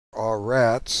all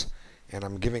rats, and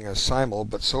I'm giving a simul,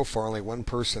 but so far only one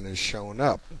person has shown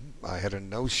up. I had a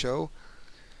no-show,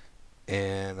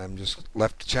 and I'm just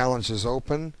left the challenges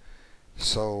open.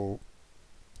 So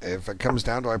if it comes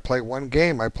down to I play one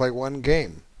game, I play one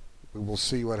game. We will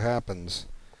see what happens.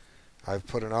 I've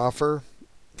put an offer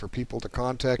for people to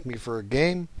contact me for a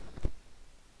game,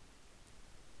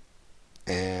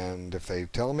 and if they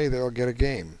tell me, they'll get a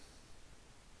game.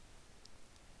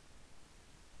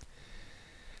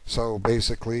 So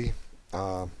basically,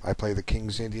 I play the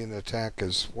King's Indian attack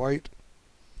as white,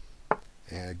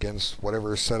 and against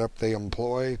whatever setup they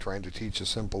employ, trying to teach a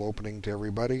simple opening to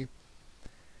everybody.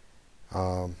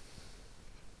 I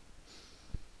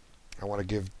want to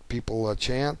give people a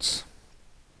chance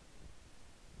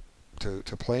to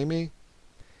play me.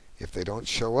 If they don't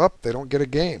show up, they don't get a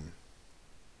game.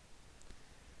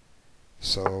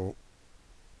 So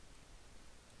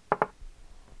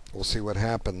we'll see what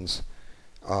happens.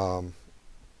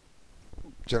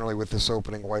 Generally with this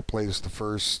opening, white plays the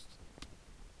first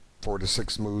 4 to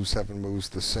 6 moves, 7 moves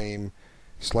the same,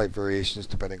 slight variations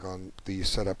depending on the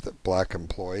setup that black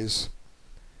employs.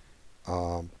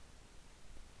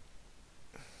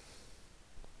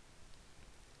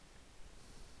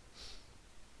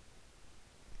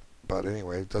 But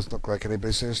anyway, it doesn't look like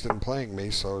anybody's interested in playing me,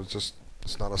 so it's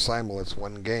not a simul, it's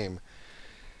one game.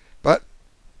 But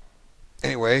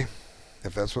anyway,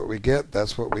 if that's what we get,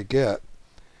 that's what we get.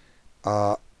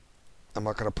 I'm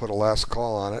not going to put a last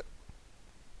call on it.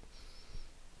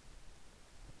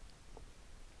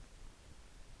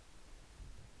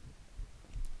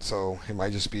 So it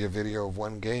might just be a video of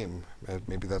one game.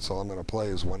 Maybe that's all I'm going to play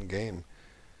is one game.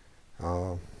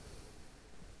 But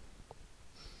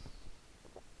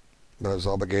I was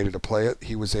obligated to play it.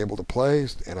 He was able to play,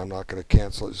 and I'm not going to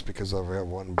cancel it just because I have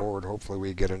one board. Hopefully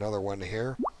we get another one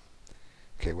here.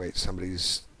 Okay, wait,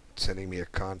 somebody's sending me a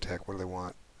contact. What do they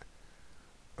want?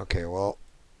 Okay, well,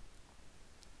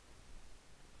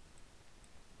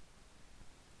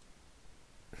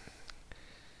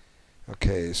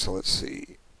 okay, so let's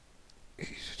see.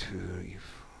 Let's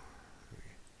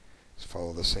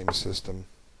follow the same system.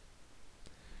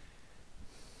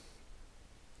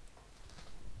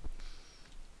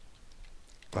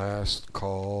 Last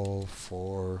call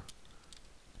for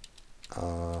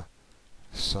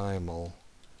simul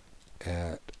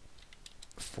at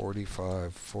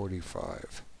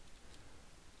 45:45.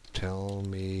 Tell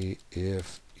me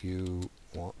if you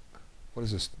want. What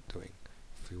is this doing?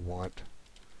 If you want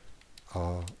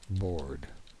a board.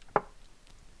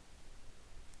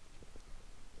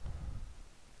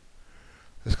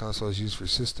 This console is used for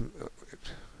system.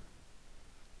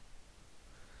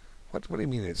 What do you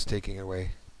mean it's taking it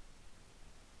away?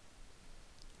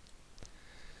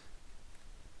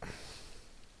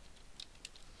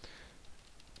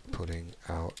 Putting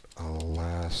out a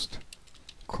last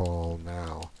call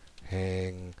now.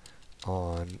 Hang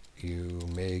on, you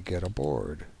may get a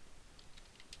board.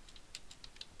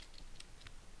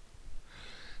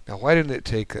 Now, why didn't it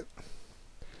take it?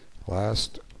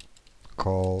 Last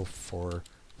call for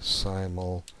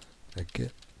simul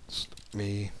against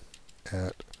me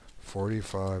at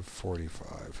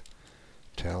 45:45.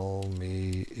 Tell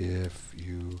me if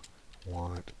you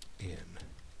want in.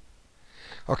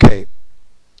 Okay.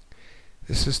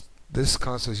 This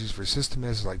console is used for system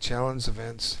as like challenge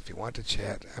events. If you want to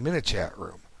chat, I'm in a chat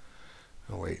room.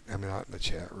 Oh wait, I'm not in the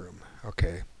chat room.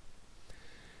 Okay.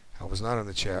 I was not in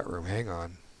the chat room. Hang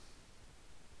on.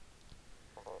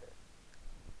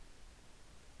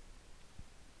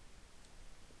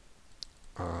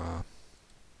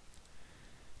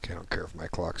 Okay, I don't care if my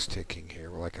clock's ticking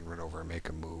here. Well, I can run over and make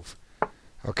a move.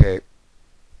 Okay.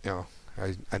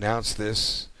 I announced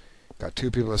this. Got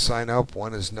 2 people to sign up.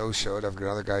 One is no-showed. I've got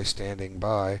another guy standing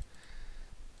by.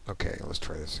 Okay, let's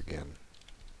try this again.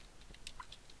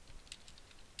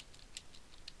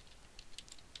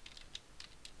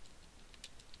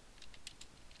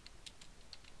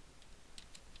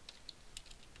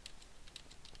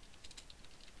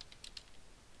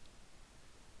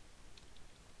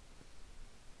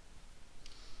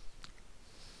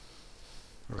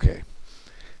 Okay.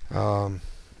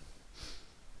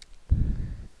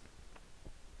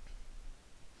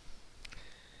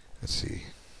 Let's see.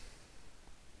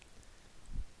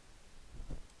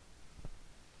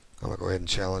 I'm going to go ahead and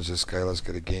challenge this guy. Let's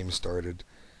get a game started.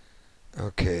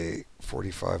 Okay,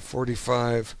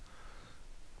 45:45.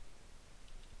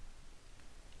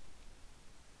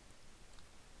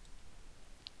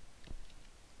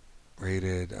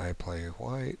 Rated, I play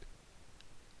white.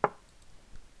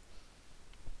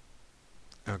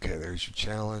 Okay, there's your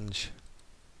challenge.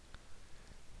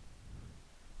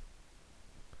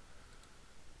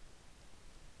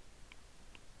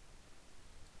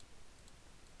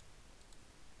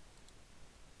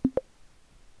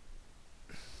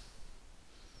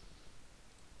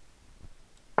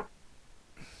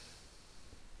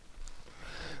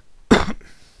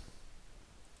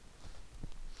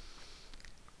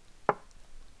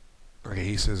 Okay,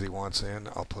 he says he wants in.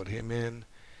 I'll put him in.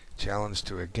 Challenge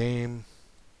to a game.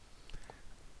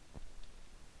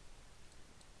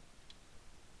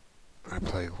 I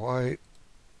play white.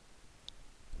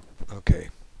 Okay.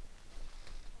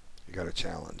 You got a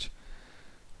challenge.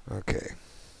 Okay.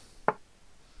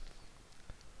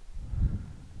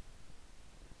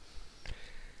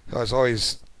 So it's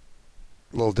always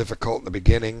a little difficult in the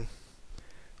beginning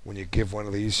when you give one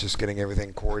of these, just getting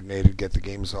everything coordinated, get the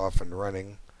games off and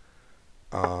running.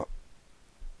 So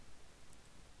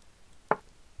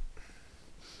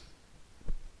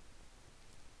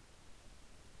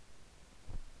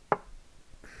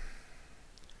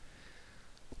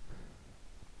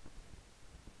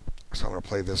I'm going to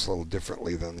play this a little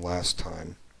differently than last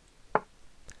time.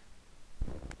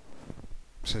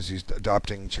 Since he's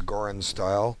adopting Chigorin's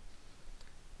style,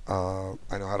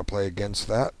 I know how to play against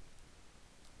that.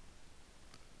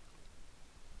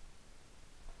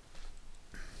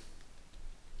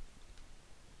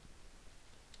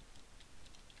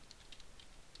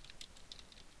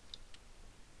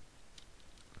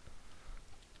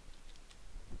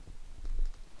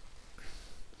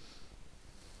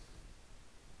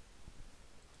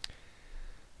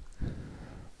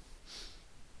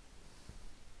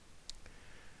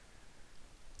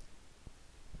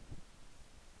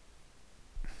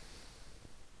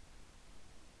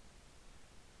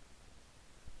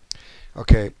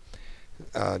 Okay,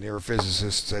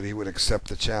 neurophysicist said he would accept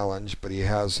the challenge, but he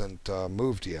hasn't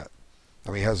moved yet. I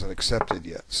mean, he hasn't accepted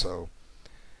yet, so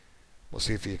we'll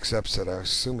see if he accepts it. I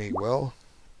assume he will.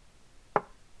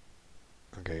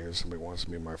 Okay, here's somebody who wants to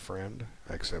be my friend.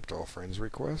 I accept all friends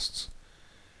requests.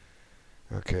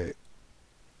 Okay.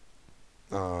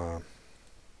 Queen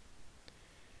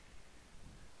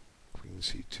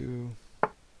C2.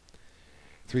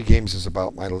 3 games is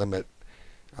about my limit.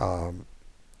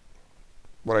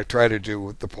 What I try to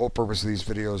do, the whole purpose of these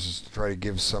videos is to try to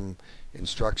give some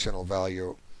instructional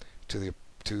value to the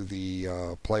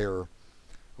player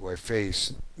who I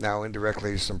face. Now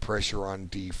indirectly some pressure on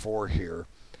D4 here.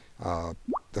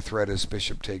 The threat is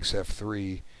bishop takes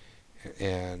F3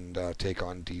 and take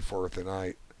on D4 with the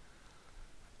knight.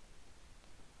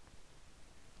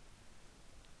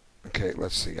 Okay,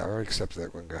 let's see. I already accepted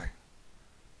that one guy.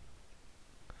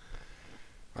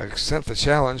 I accept the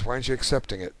challenge. Why aren't you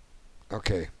accepting it?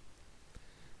 Okay.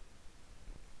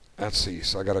 Let's see.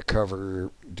 So I got to cover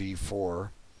D4.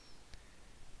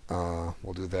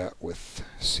 We'll do that with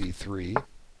C3.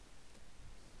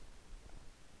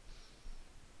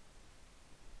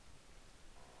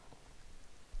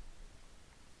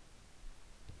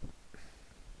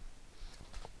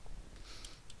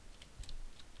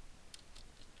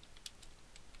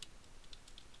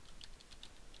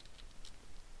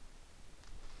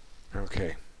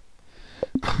 Okay.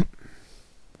 I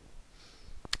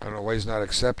don't know why he's not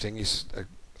accepting. He's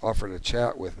offered a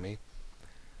chat with me.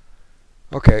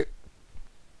 Okay.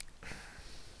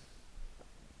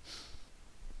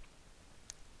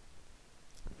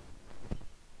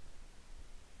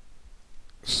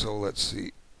 So let's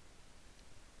see.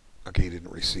 Okay, he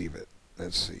didn't receive it.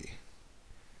 Let's see.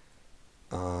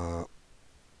 Where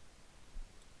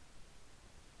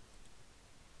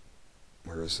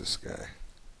is this guy?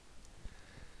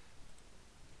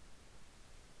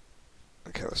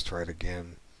 Okay, let's try it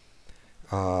again.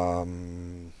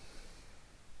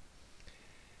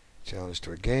 Challenge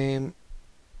to a game.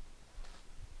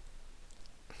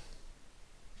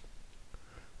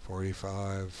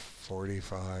 45,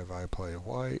 45, I play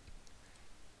white.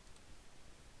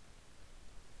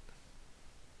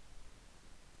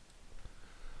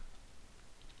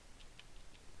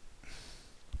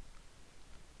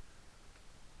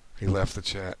 He left the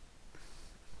chat.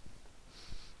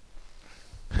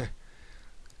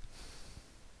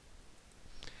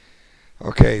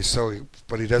 Okay, so,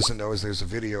 what he doesn't know is there's a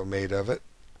video made of it.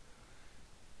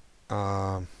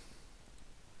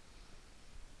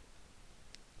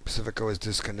 Pacifico is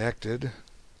disconnected.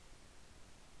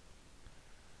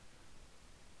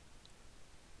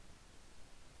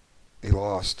 He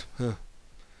lost. Huh.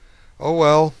 Oh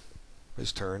well.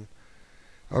 His turn.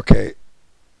 Okay.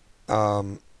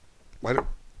 Why do...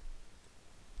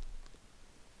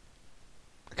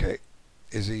 Okay.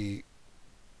 Is he...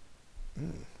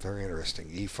 very interesting.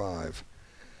 E5.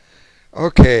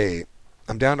 Okay.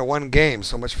 I'm down to 1 game.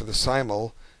 So much for the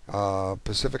simul.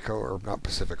 Pacifico, or not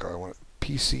Pacifico, I want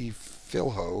PC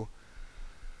Philho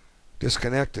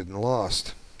disconnected and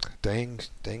lost. Dang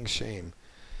shame.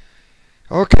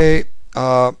 Okay.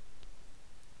 Well,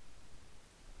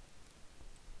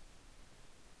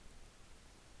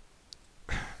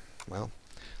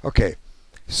 okay.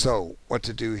 So what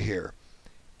to do here?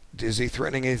 Is he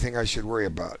threatening anything I should worry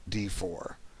about?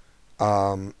 D4.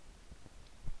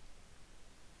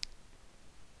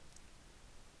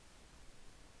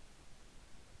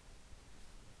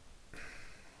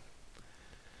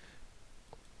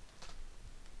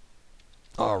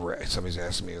 All right. Somebody's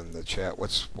asking me in the chat,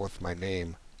 what's my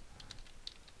name?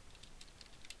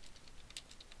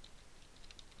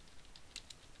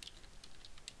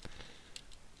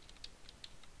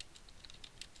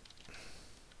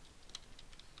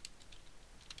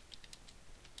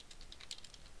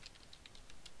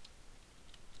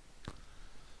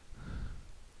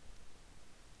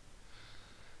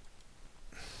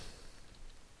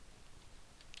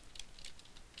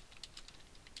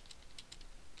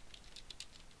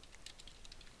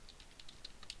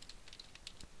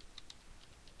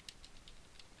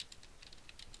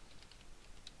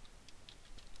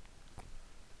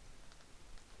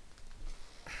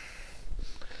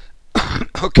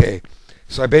 Okay,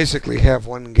 so I basically have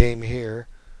one game here.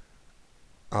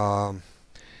 Um,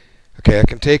 okay, I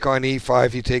can take on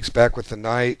e5. He takes back with the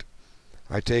knight.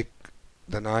 I take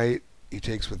the knight. He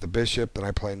takes with the bishop, and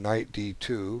I play knight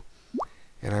d2.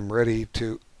 And I'm ready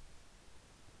to...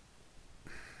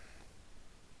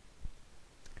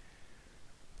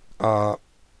 okay,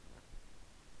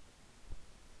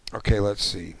 let's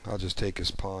see. I'll just take his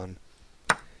pawn.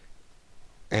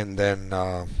 And then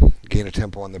gain a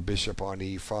tempo on the bishop on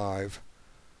e5.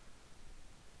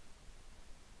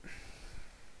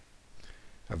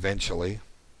 Eventually.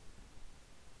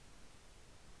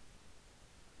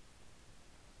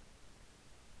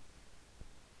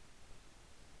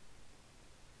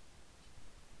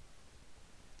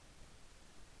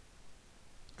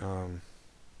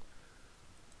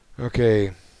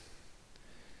 Okay.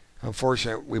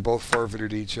 Unfortunately, we both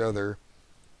forfeited each other.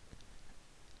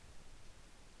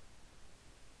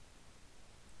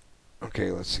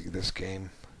 Okay, let's see this game.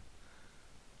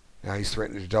 Now he's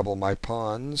threatening to double my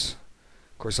pawns.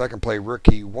 Of course, I can play rook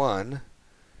e1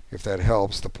 if that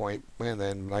helps. The point, and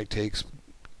then knight takes,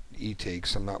 e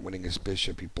takes. I'm not winning his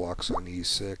bishop. He blocks on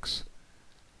e6.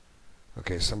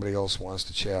 Okay, somebody else wants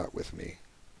to chat with me.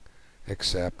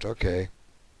 Accept. Okay.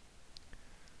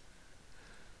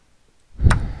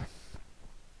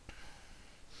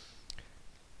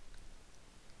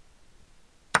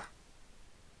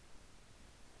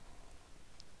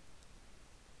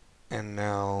 And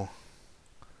now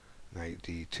knight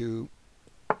d2.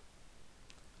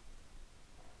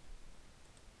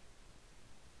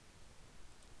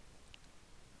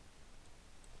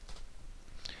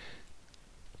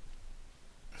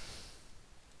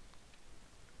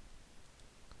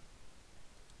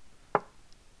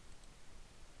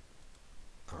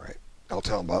 Alright, I'll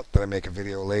tell him about that. I make a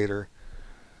video later.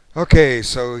 Okay,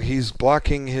 so he's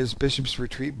blocking his bishop's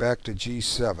retreat back to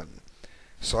g7.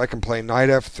 So I can play knight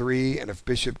f3, and if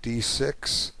bishop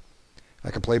d6,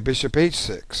 I can play bishop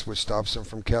h6, which stops him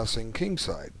from castling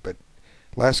kingside. But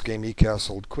last game he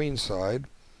castled queenside,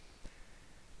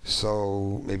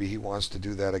 so maybe he wants to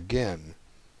do that again.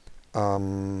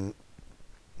 I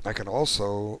can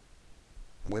also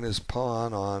win his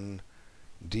pawn on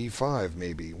d5,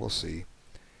 maybe. We'll see.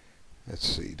 Let's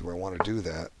see. Do I want to do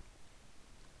that?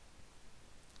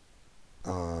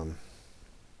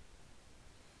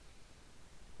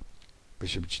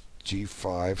 Bishop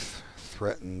g5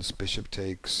 threatens. Bishop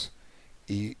takes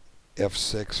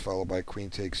f6, followed by queen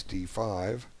takes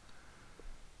d5.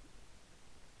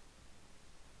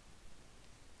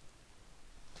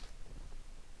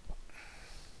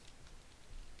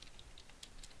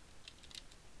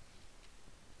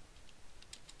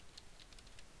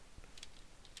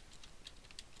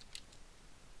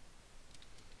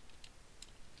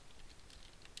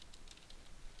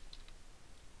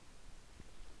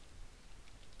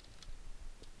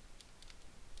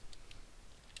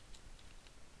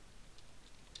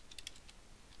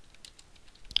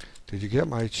 Did you get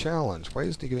my challenge? Why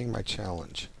isn't he getting my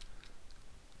challenge?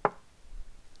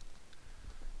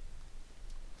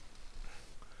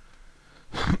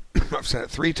 I've sent it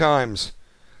 3 times.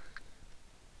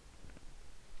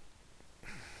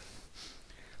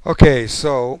 Okay,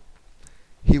 so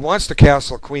he wants to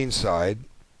castle queenside,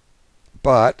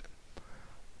 but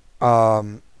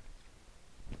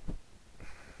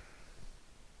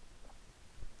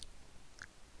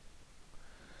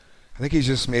I think he's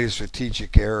just made a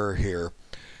strategic error here.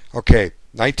 Okay,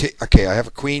 okay, I have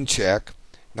a queen check.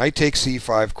 Knight takes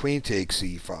c5, queen takes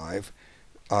e5.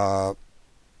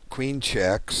 Queen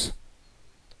checks.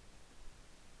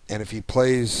 And if he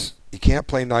plays, he can't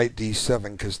play knight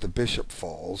d7 because the bishop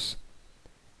falls.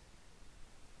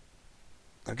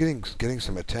 I'm getting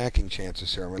some attacking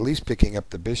chances here. I'm at least picking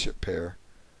up the bishop pair.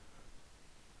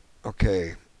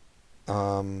 Okay.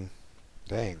 Dang.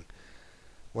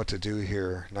 What to do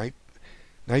here? Knight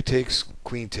takes,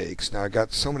 queen takes. Now I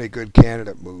got so many good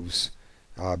candidate moves.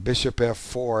 Bishop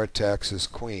f4 attacks his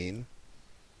queen,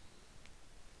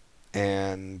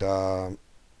 and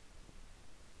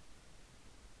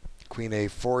queen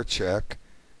a4 check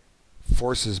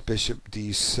forces bishop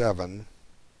d7.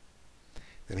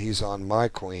 Then he's on my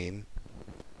queen,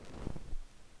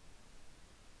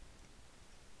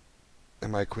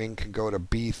 and my queen can go to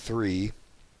b3.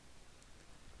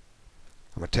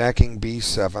 I'm attacking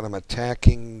b7. I'm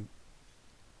attacking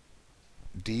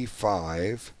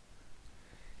d5.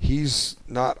 He's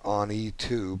not on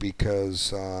e2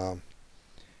 because I'll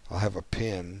have a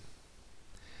pin.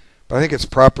 But I think it's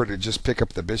proper to just pick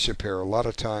up the bishop here. A lot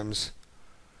of times...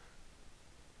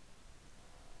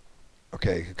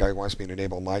 Okay, the guy wants me to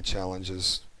enable my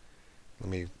challenges. Let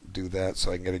me do that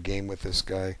so I can get a game with this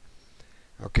guy.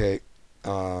 Okay,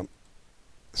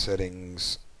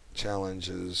 settings,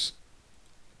 challenges,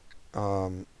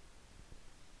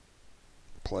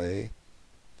 play,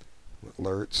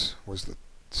 alerts. Where's the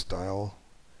style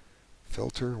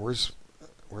filter? Where's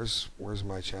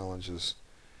my challenges?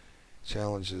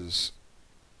 Challenges,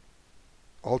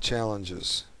 all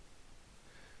challenges.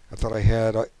 I thought I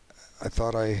had.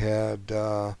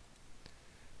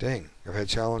 Dang, I've had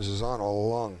challenges on all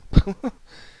along.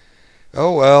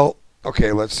 Oh well.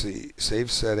 Okay, let's see. Save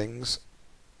settings.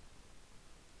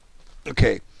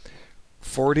 Okay,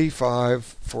 45,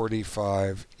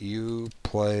 45. You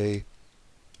play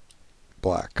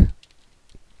black.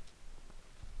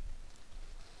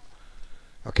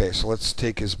 Okay, so let's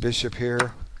take his bishop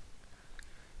here.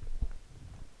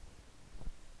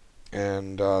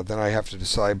 And then I have to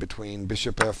decide between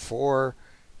bishop f4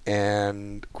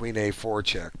 and queen a4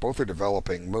 check. Both are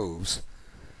developing moves.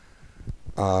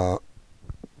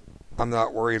 I'm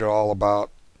not worried at all about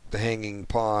the hanging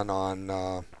pawn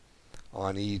on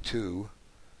e2.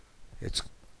 It's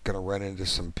going to run into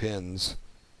some pins.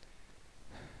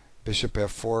 Bishop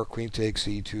f4, queen takes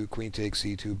e2, queen takes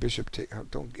e2, bishop take.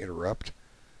 Don't interrupt.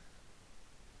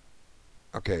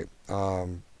 Okay, what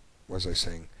was I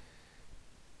saying?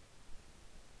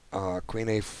 Queen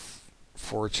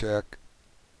a4 check.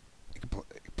 You can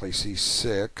play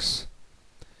c6.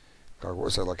 What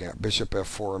was I looking at? Bishop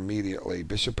f4 immediately.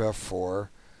 Bishop f4,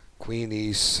 queen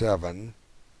e7,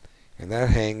 and that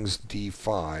hangs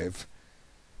d5.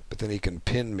 But then he can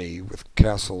pin me with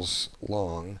castles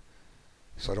long,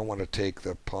 so I don't want to take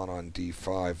the pawn on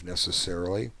d5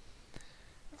 necessarily.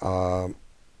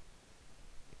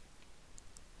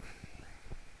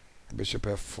 Bishop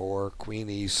f4, queen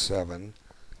e7,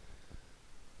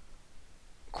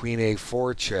 queen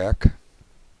a4 check.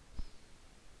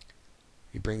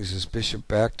 He brings his bishop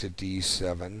back to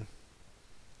d7.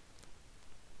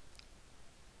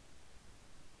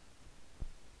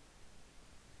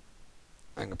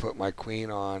 I'm going to put my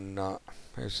queen on... I'm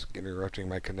just interrupting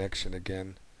my connection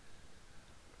again.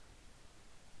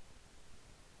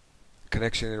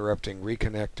 Connection interrupting,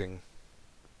 reconnecting.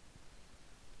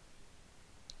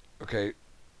 Okay.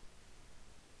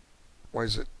 Why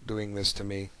is it doing this to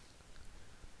me?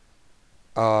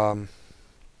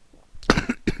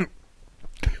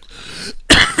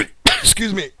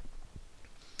 Excuse me.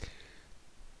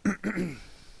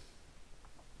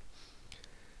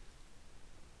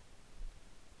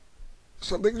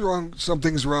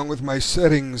 Something's wrong with my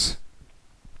settings.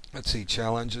 Let's see,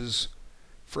 challenges,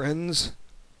 friends,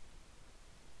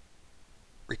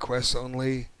 requests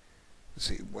only. Let's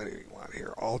see, what do we want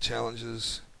here? All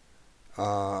challenges,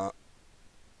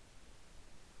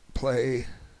 play,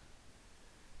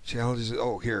 challenges.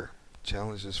 Oh, here,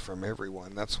 challenges from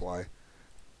everyone. That's why.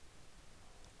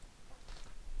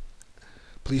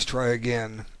 Please try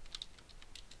again.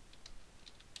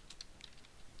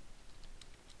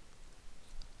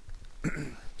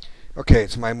 Okay,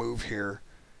 it's my move here.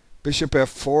 Bishop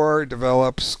f4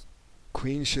 develops.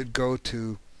 Queen should go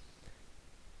to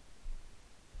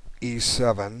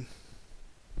e7.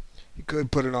 You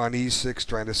could put it on e6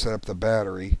 trying to set up the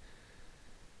battery.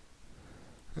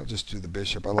 I'll just do the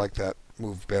bishop. I like that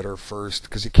move better first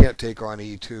because you can't take on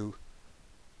e2.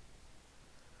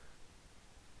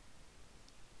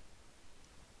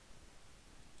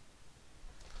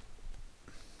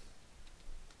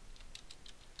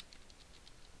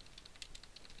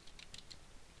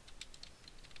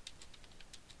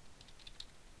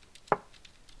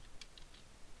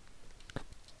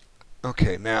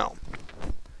 Okay, now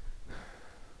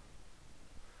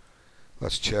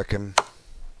let's check him.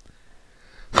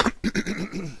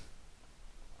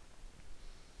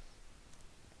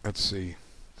 Let's see.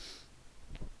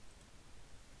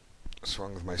 What's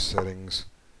wrong with my settings?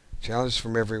 Challenge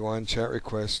from everyone. Chat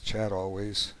requests. Chat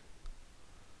always.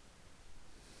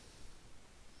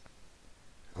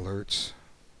 Alerts.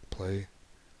 Play.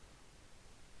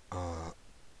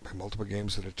 Play multiple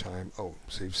games at a time. Oh,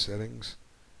 save settings.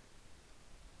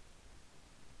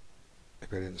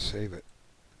 Maybe I didn't save it.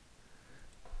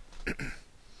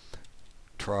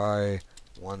 Try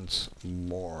once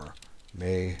more.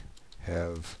 May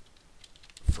have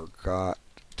forgot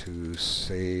to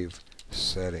save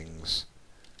settings.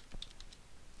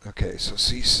 Okay, so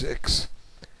C6.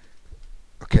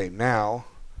 Okay, now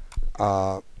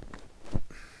I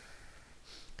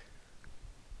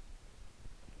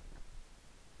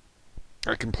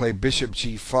can play bishop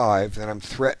G5, then I'm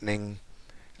threatening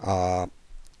to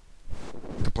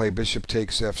play bishop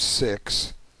takes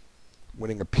F6,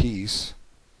 winning a piece.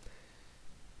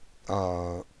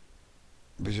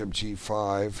 Bishop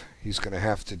G5, he's going to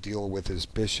have to deal with his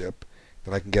bishop.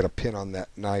 Then I can get a pin on that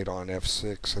knight on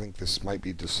F6. I think this might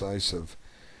be decisive.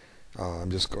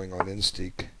 I'm just going on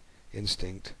instinct.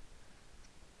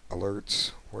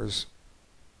 Alerts.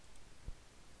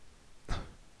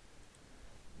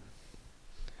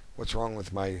 What's wrong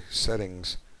with my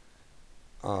settings?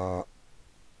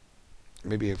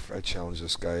 Maybe if I challenge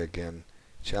this guy again.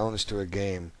 Challenge to a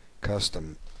game.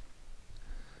 Custom.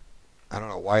 I don't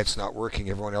know why it's not working.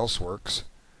 Everyone else works.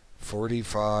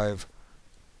 45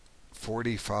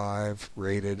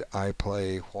 rated. I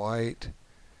play white.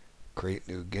 Create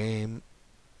new game.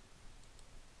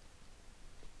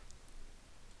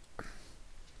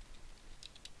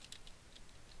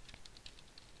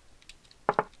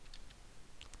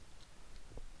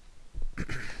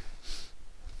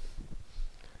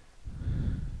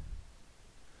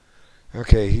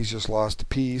 Okay, he's just lost a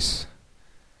piece.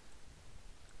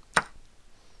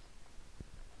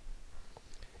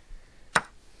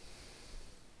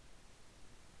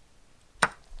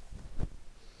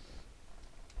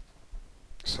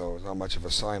 So it's not much of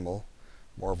a simul,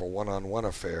 more of a one-on-one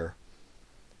affair.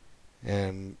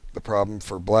 And the problem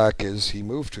for black is he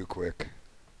moved too quick.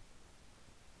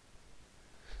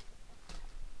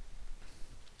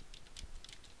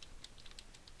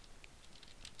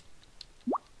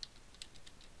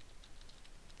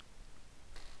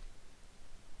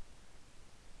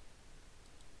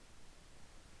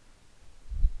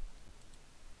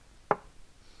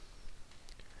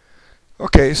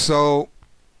 Okay, so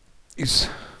he's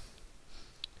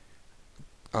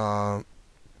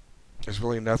there's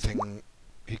really nothing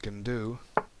he can do.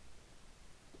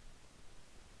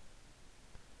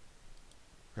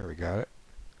 There, we got it.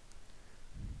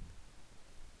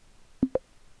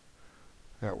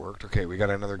 That worked. Okay, we got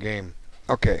another game.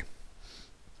 Okay.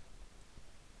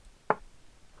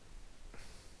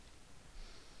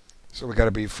 So we got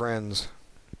to be friends.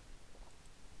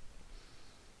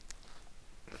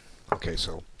 Okay,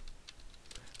 so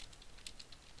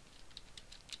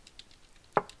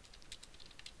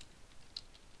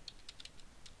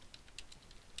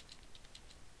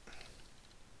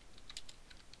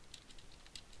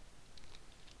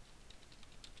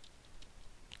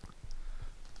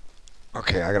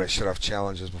okay, I gotta shut off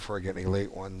challenges before I get any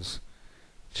late ones.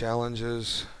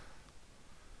 Challenges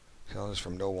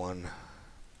from no one.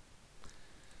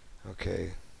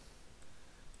 Okay.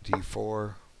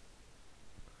 D4.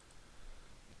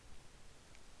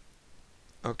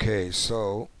 Okay,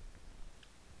 so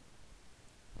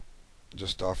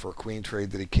just offer a queen trade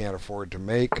that he can't afford to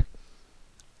make.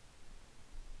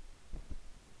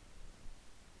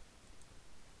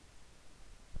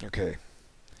 Okay.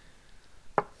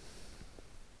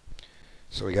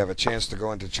 So we have a chance to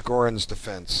go into Chigorin's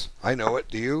defense. I know it,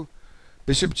 do you?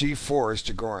 Bishop G4 is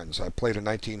Chigorin's. I played a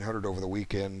 1900 over the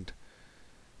weekend,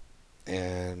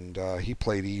 and he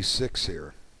played E6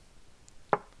 here.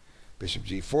 Bishop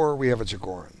G4, we have a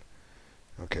Chigorin.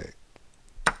 Okay.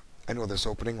 I know this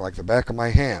opening like the back of my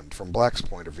hand from black's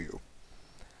point of view.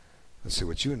 Let's see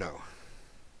what you know.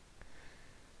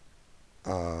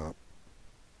 I'm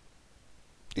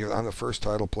the first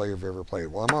title player you've ever played.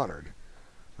 Well, I'm honored.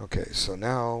 Okay, so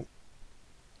now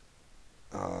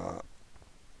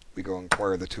we go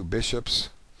inquire the two bishops.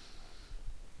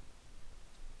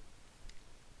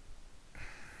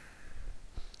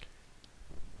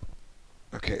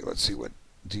 Okay, let's see what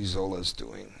D Zola's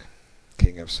doing.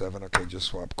 King F7. Okay, just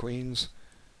swap queens.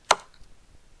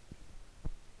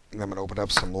 And I'm going to open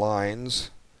up some lines.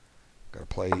 Got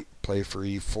to play for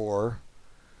E4.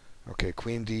 Okay,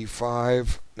 Queen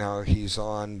D5. Now he's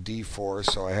on D4,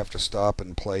 so I have to stop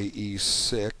and play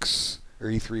E6, or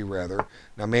E3 rather.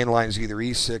 Now main line is either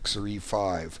E6 or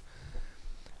E5.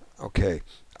 Okay,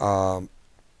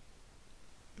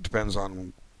 depends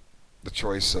on the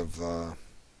choice of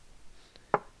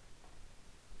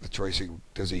choice.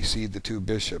 Does he cede the two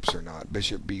bishops or not?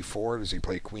 Bishop b4. Does he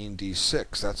play queen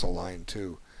d6? That's a line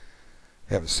too.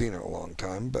 Haven't seen it in a long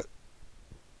time, but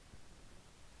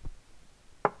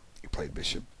he played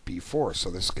bishop b4, so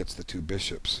this gets the two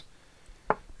bishops.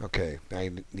 Okay, now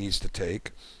he needs to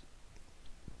take.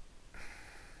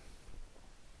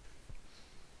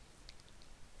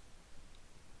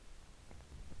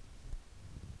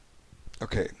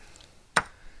 Okay,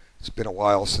 it's been a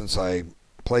while since I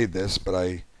played this, but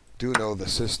I do know the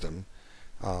system.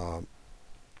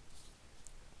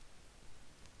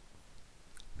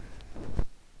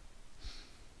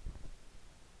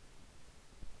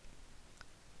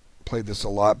 Played this a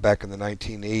lot back in the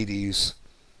 1980s.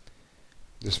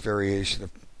 This variation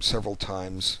of several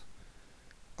times.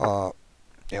 Yeah,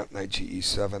 knight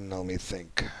ge7. Let me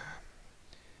think.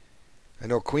 I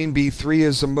know queen b3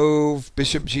 is a move.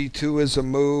 Bishop g2 is a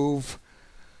move.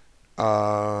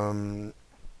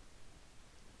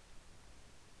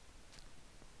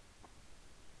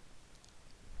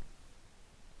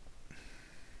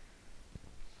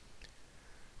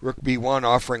 Rook b1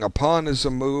 offering a pawn is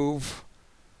a move.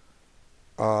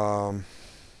 Don't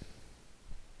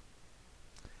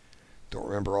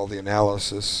remember all the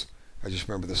analysis. I just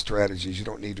remember the strategies. You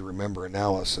don't need to remember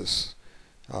analysis.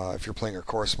 If you're playing a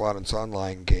correspondence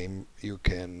online game, you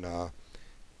can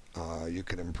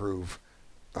improve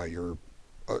your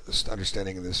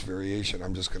understanding of this variation.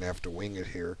 I'm just going to have to wing it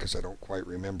here because I don't quite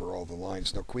remember all the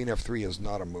lines. No, queen f3 is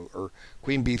not a move, or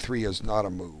queen b3 is not a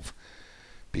move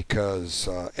because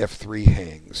f3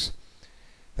 hangs.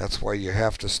 That's why you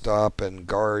have to stop and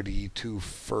guard e2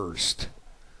 first.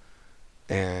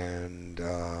 And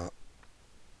I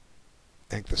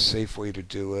think the safe way to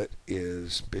do it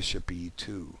is bishop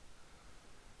e2.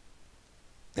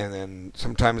 And then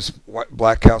sometimes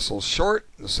black castles short,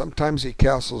 and sometimes he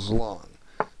castles long.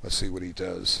 Let's see what he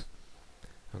does.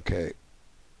 Okay.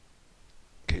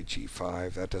 Okay,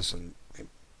 g5. That doesn't...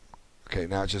 Okay,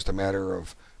 now it's just a matter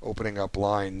of opening up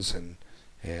lines and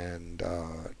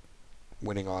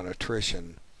winning on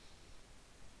attrition.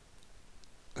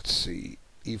 Let's see.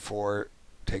 e4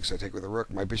 takes. I take with a rook.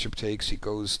 My bishop takes. He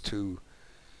goes to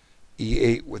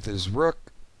e8 with his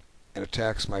rook and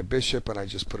attacks my bishop, and I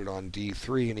just put it on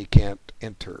d3, and he can't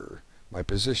enter my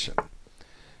position.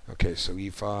 Okay, so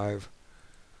e5.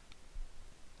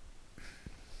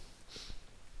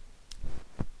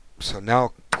 So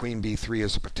now queen b3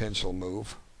 is a potential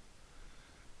move.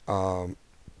 Okay,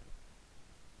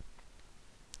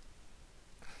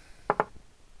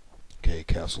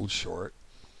 castled short.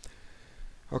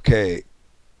 Okay.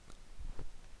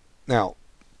 Now,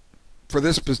 for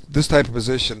this type of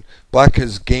position, black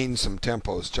has gained some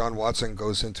tempos. John Watson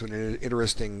goes into an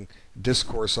interesting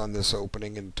discourse on this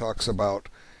opening and talks about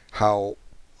how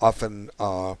often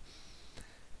the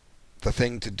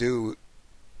thing to do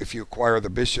if you acquire the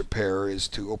bishop pair is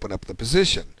to open up the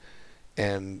position,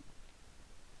 and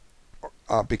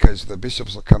because the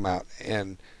bishops will come out.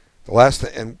 And the last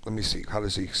thing, and let me see, how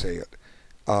does he say it?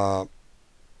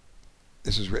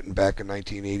 This is written back in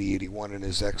 1980-81 in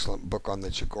his excellent book on the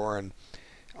Chigorin.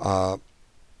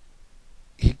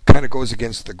 He kind of goes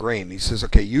against the grain. He says,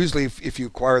 okay, usually if you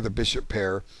acquire the bishop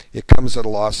pair, it comes at a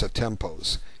loss of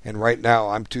tempos. And right now,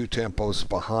 I'm 2 tempos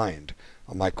behind.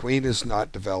 My queen is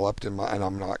not developed, and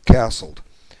I'm not castled.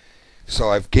 So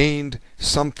I've gained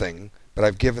something, but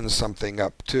I've given something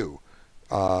up too.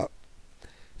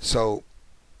 So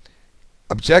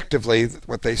objectively,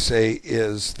 what they say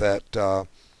is that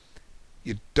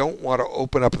you don't want to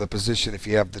open up the position if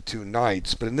you have the 2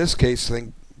 knights. But in this case, I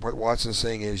think what Watson's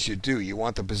saying is you do. You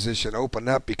want the position open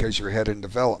up because you're ahead in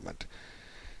development.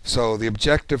 So the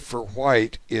objective for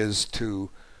white is to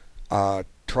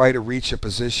try to reach a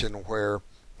position where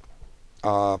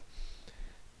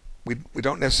we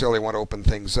don't necessarily want to open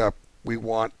things up. We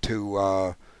want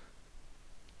to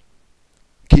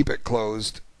keep it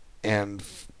closed and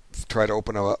try to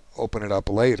open it up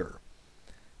later.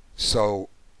 So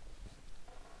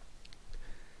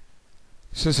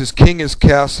since his king is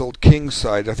castled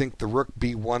kingside, I think the rook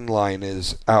b1 line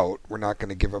is out. We're not going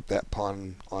to give up that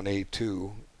pawn on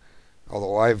a2.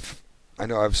 Although I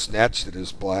know I've snatched it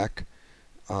as black.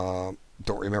 Don't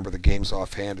remember the games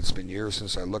offhand. It's been years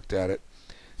since I looked at it.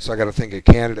 So I got to think of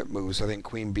candidate moves. I think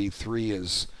queen b3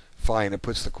 is fine. It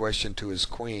puts the question to his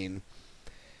queen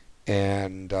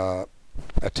and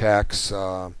attacks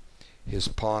his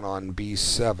pawn on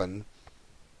b7.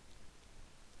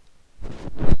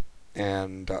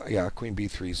 And yeah, queen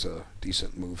b3 is a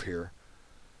decent move here.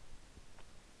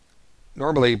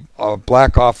 Normally,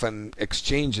 black often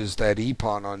exchanges that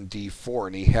e-pawn on d4,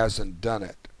 and he hasn't done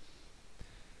it.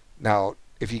 Now,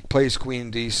 if he plays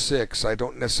queen d6, I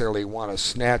don't necessarily want to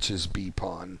snatch his b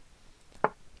pawn.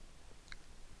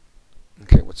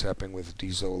 Okay, what's happening with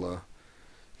d-Zola?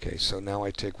 Okay, so now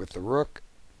I take with the rook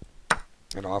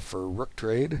and offer rook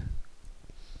trade.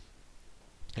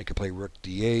 I can play rook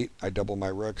d8. I double my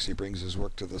rooks. He brings his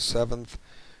rook to the 7th.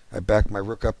 I back my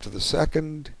rook up to the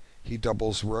 2nd. He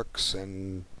doubles rooks,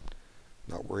 and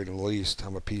not worried in the least.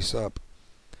 I'm a piece up.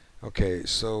 Okay,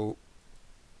 so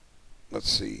let's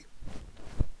see.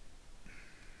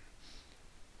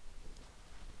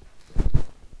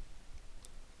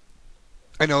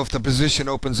 I know if the position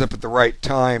opens up at the right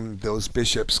time, those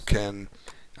bishops can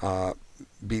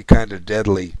be kind of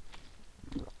deadly.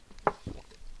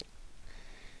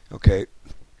 Okay,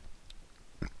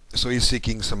 so he's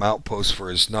seeking some outposts for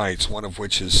his knights, one of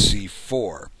which is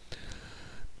c4.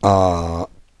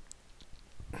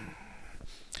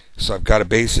 So I've got to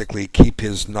basically keep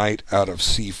his knight out of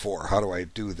c4. How do I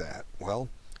do that? Well,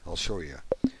 I'll show you.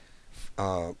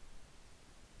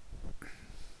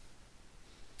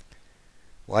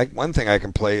 Like one thing I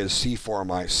can play is c4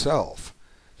 myself.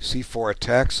 c4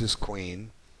 attacks his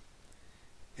queen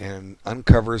and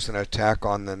uncovers an attack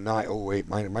on the knight. Oh wait,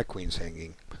 my queen's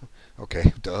hanging.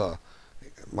 Okay, duh.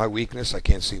 My weakness, I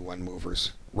can't see one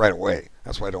movers right away.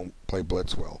 That's why I don't play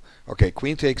blitz well. Okay,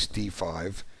 queen takes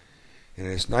d5, and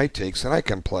his knight takes, and I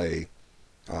can play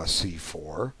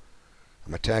c4.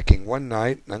 I'm attacking one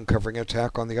knight and uncovering an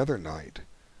attack on the other knight.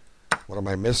 What am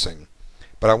I missing?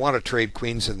 But I want to trade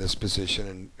queens in this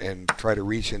position and try to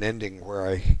reach an ending where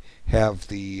I have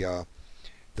the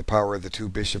power of the two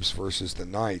bishops versus the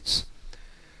knights.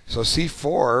 So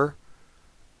c4,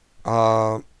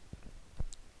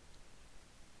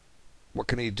 what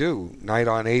can he do? Knight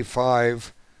on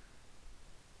a5.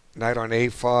 Knight on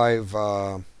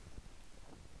a5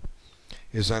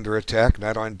 is under attack.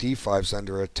 Knight on d5 is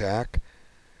under attack.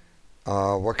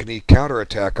 What can he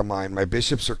counterattack of mine? My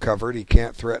bishops are covered. He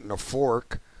can't threaten a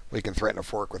fork. Well, he can threaten a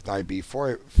fork with knight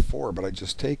b4, but I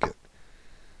just take it.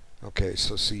 Okay,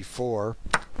 so c4,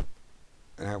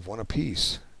 and I have one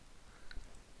apiece.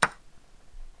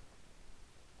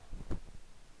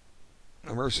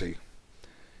 No mercy.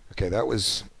 Okay, that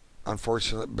was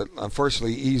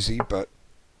unfortunately easy, but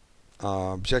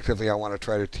objectively I want to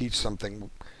try to teach something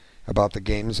about the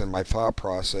games and my thought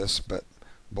process, but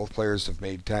both players have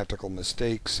made tactical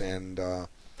mistakes and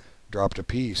dropped a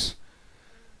piece.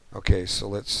 Okay, so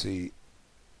let's see.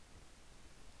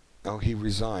 Oh, he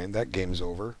resigned. That game's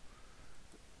over.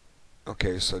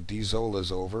 Okay, so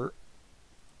d-Zola's over.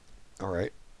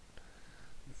 Alright.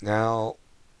 Now,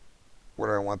 where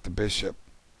do I want the bishop?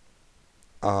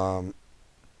 Put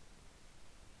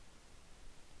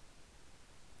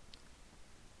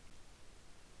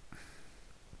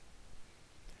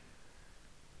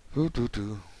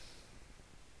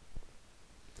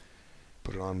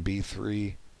it on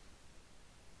b3.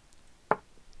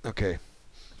 Okay.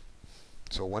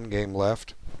 So one game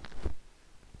left.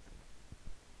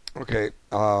 Okay.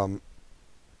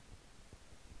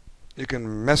 You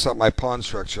can mess up my pawn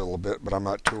structure a little bit, but I'm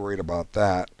not too worried about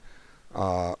that.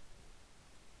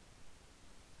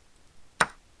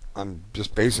 I'm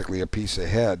just basically a piece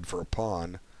ahead for a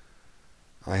pawn.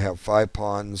 I have 5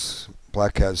 pawns.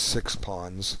 Black has 6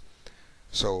 pawns.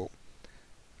 So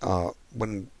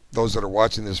when those that are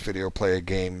watching this video play a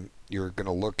game, you're going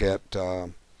to look at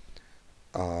you're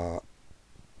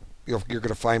going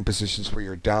to find positions where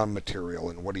you're down material,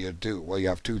 and what do you do? Well, you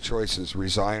have two choices: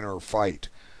 resign or fight.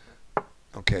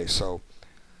 Okay, so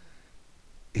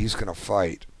he's going to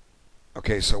fight.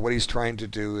 Okay, so what he's trying to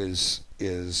do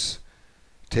is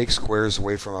take squares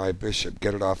away from my bishop,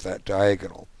 get it off that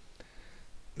diagonal.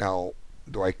 Now,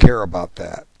 do I care about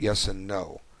that? Yes and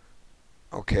no.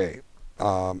 Okay.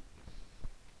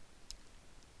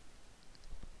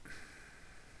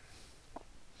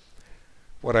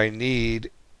 What I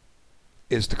need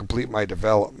is to complete my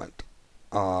development.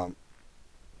 I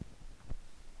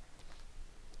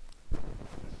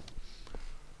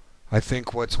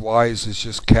think what's wise is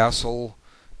just castle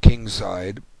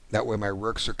kingside. That way my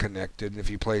rooks are connected. If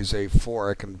he plays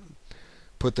a4, I can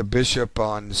put the bishop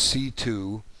on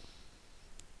c2.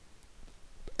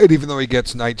 And even though he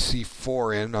gets knight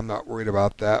c4 in, I'm not worried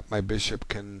about that. My bishop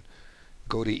can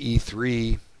go to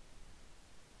e3,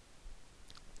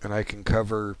 and I can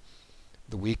cover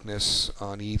the weakness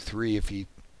on e3 if he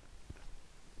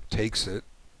takes it.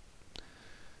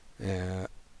 Let's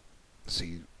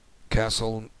see,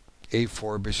 castle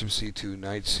a4, bishop c2,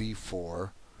 knight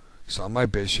c4. So on my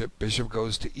bishop, bishop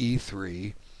goes to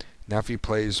e3. Now if he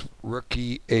plays rook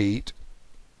e8,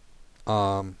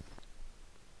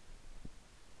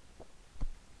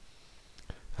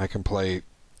 I can play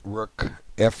rook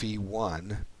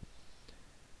fe1,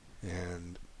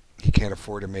 and he can't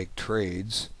afford to make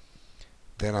trades.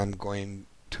 Then I'm going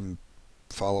to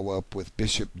follow up with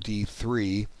bishop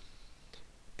d3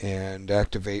 and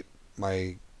activate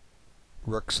my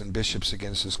rooks and bishops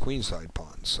against his queenside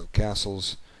pawns. So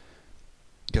castles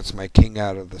gets my king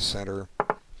out of the center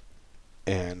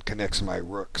and connects my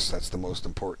rooks. That's the most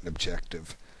important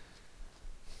objective.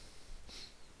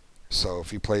 So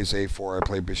if he plays a4, I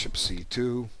play bishop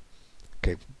c2.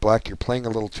 Okay, black, you're playing a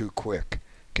little too quick.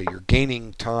 Okay, you're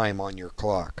gaining time on your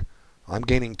clock. I'm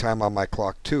gaining time on my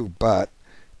clock too, but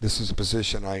this is a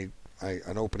position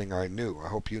an opening I knew. I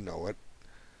hope you know it.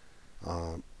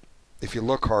 If you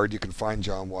look hard, you can find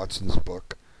John Watson's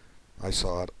book. I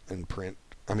saw it in print.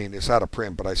 I mean, it's out of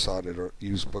print, but I saw it at a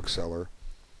used bookseller.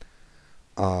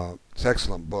 It's an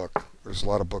excellent book. There's a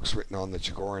lot of books written on the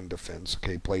Jagoran defense.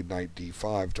 Okay, played knight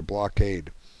d5 to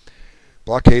blockade.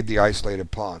 Blockade the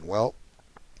isolated pawn. Well,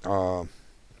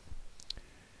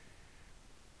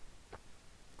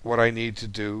 what I need to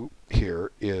do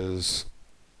here is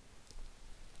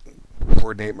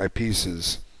coordinate my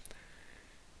pieces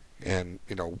and,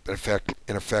 in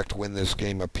effect win this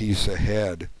game a piece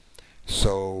ahead.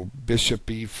 So bishop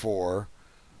e4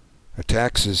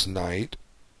 attacks his knight,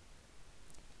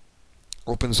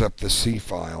 opens up the c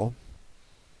file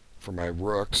for my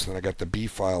rooks. Then I got the b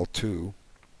file too.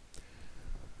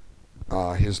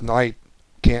 His knight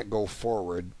can't go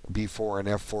forward. b4 and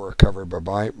f4 are covered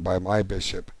by my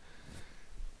bishop.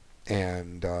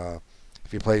 And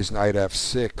if he plays knight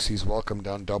f6, he's welcome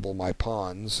to undouble my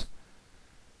pawns.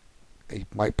 He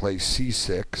might play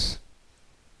c6.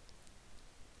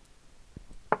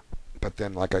 But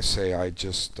then, like I say, I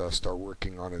just start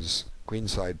working on his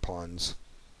queenside pawns.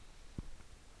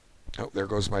 Oh, there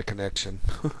goes my connection.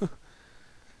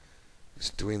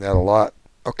 He's doing that a lot.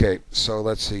 Okay, so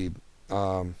let's see.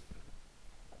 I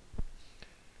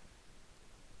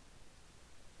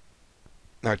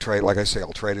try, like I say,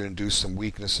 I'll try to induce some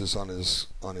weaknesses on his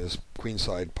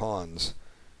queenside pawns.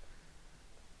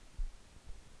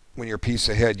 When you're a piece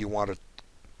ahead, you want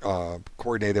to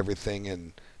coordinate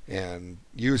everything and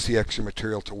use the extra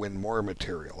material to win more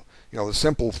material. The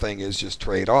simple thing is just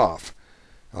trade off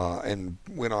and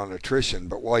win on attrition.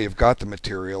 But while you've got the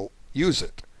material, use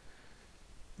it,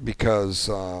 because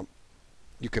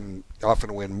you can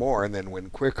often win more and then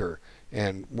win quicker.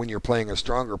 And when you're playing a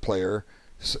stronger player,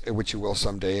 which you will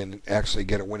someday, and actually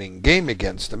get a winning game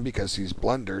against him because he's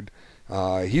blundered,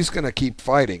 he's going to keep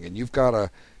fighting, and you got to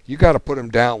put him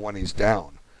down when he's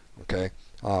down. Okay,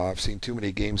 I've seen too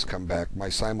many games come back. My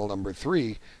Simul number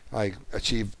 3, I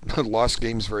achieved lost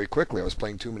games very quickly. I was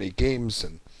playing too many games,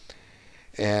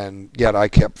 and yet I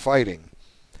kept fighting.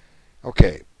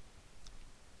 Okay,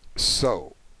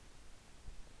 so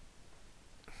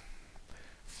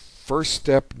first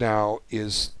step now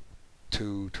is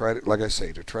to try to, like I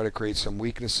say, to try to create some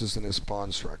weaknesses in his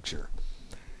pawn structure.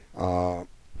 How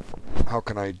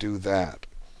can I do that?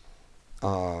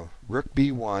 Rook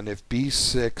b1, if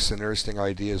b6, an interesting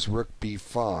idea is rook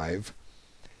b5,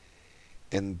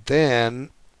 and then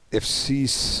if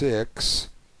c6,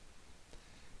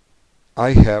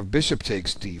 I have bishop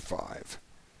takes d5,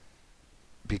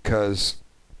 because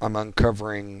I'm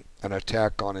uncovering an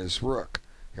attack on his rook.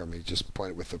 Here, let me just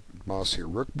point it with the mouse here.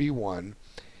 Rook b1,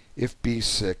 if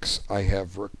b6, I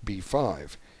have rook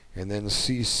b5, and then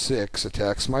c6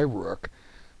 attacks my rook,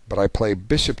 but I play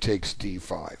bishop takes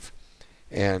d5.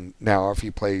 And now if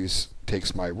he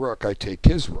takes my rook, I take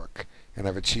his rook, and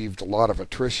I've achieved a lot of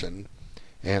attrition,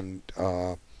 and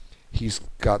he's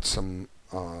got some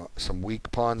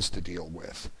weak pawns to deal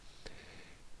with.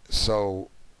 So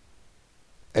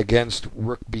against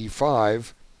rook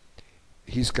b5,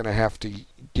 he's going to have to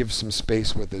give some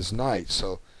space with his knight.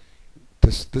 So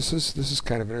this is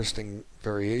kind of an interesting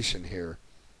variation here.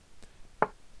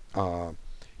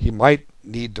 He might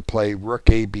need to play rook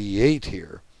a b8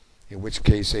 here, in which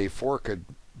case a4 could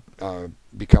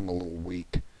become a little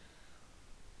weak.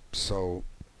 So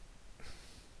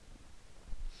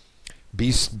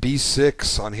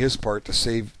b6 on his part to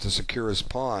secure his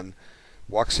pawn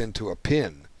walks into a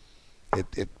pin.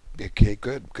 Okay,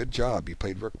 good job. You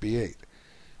played rook b8.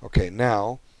 Okay,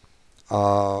 now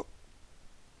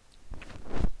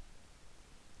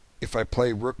if I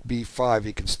play rook b5,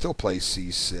 he can still play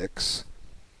c6,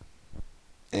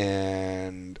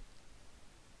 and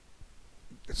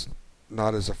it's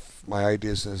not as my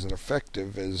idea isn't as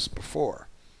effective as before.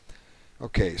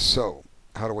 Okay, so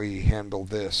how do we handle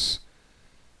this?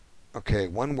 Okay,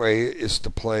 one way is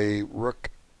to play rook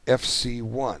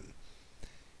fc1.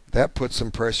 That puts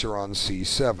some pressure on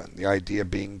c7. The idea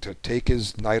being to take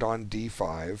his knight on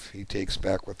d5. He takes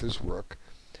back with his rook,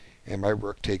 and my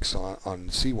rook takes on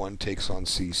c1 takes on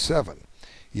c7.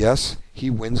 Yes, he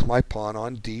wins my pawn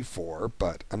on d4,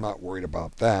 but I'm not worried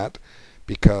about that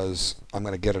because I'm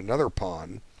going to get another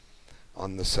pawn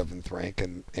on the 7th rank,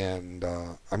 and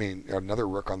I mean another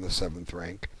rook on the 7th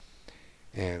rank,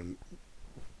 and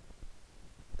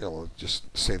it'll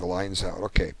just say the lines out.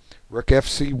 Okay, rook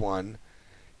fc1.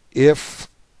 If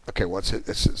okay, what's it?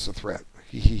 It's a threat.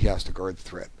 He has to guard the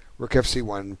threat. Rook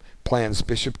fc1 plans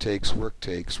bishop takes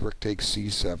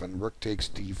c7, rook takes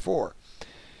d4,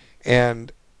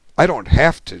 and I don't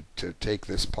have to take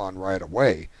this pawn right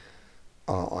away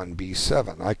on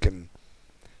b7. I can.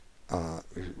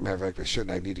 Matter of fact, I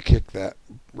shouldn't. I need to kick that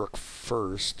rook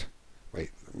first.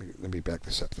 Wait, let me back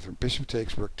this up. Bishop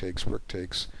takes, rook takes, rook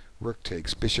takes, rook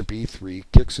takes. Bishop e3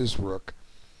 kicks his rook.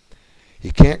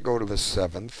 He can't go to the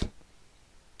 7th.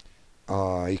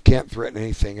 He can't threaten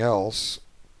anything else.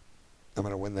 I'm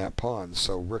going to win that pawn.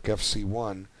 So rook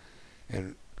fc1,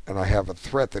 and I have a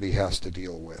threat that he has to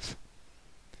deal with.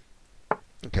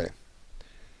 Okay.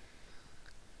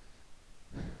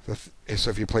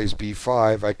 So if he plays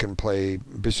b5, I can play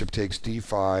bishop takes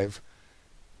d5,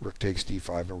 rook takes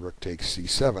d5, and rook takes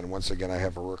c7. Once again, I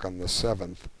have a rook on the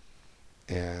 7th,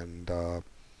 and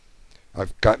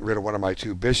I've gotten rid of one of my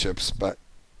two bishops, but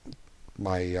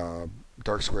my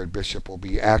dark squared bishop will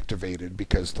be activated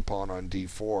because the pawn on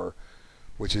d4,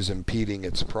 which is impeding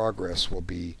its progress, will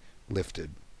be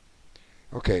lifted.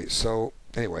 Okay, so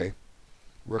anyway,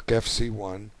 rook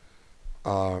fc1.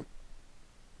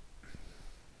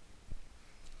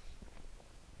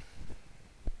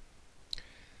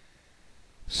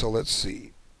 So let's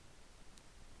see.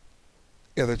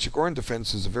 Yeah, the Chigorin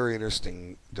defense is a very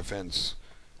interesting defense.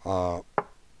 Okay,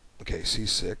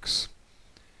 c6.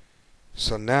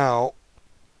 So now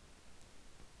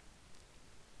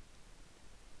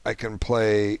I can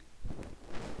play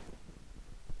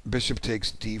bishop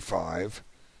takes d5,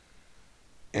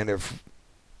 and if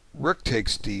rook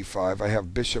takes d5, I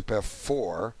have bishop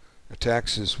f4,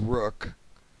 attacks his rook,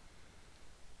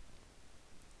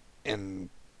 and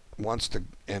wants to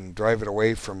drive it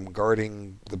away from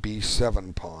guarding the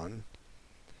b7 pawn.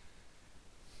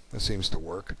 That seems to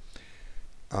work.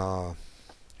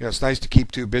 It's nice to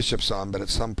keep two bishops on, but at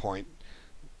some point,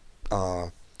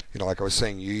 like I was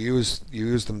saying, you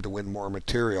use them to win more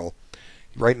material.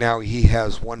 Right now, he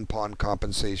has one pawn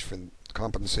compensation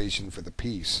for the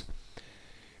piece.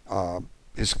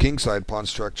 His kingside pawn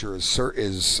structure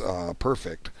is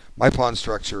perfect. My pawn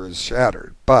structure is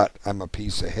shattered, but I'm a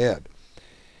piece ahead,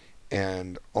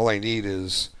 and all I need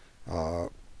is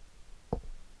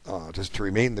just to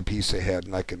remain the piece ahead,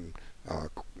 and I can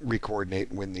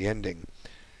recoordinate and win the ending.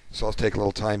 So I'll take a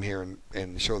little time here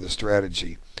and show the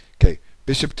strategy. Okay,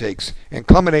 bishop takes, and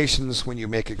combinations when you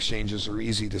make exchanges are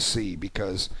easy to see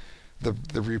because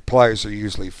the replies are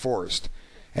usually forced.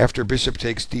 After bishop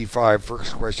takes d5,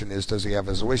 first question is, does he have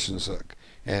his Zwishenhoek?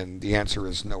 And the answer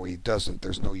is no, he doesn't.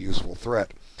 There's no useful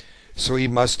threat. So he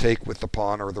must take with the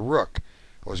pawn or the rook.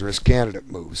 Those are his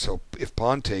candidate moves. So if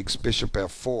pawn takes, bishop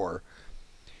f4,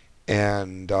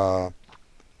 and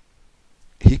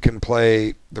he can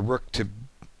play the rook to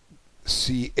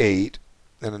c8,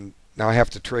 and now I have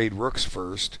to trade rooks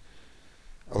first,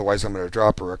 otherwise I'm going to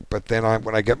drop a rook. But then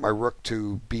when I get my rook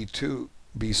to b2,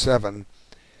 b7,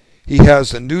 he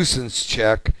has a nuisance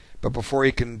check, but before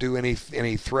he can do any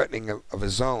threatening of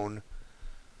his own,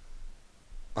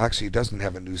 actually he doesn't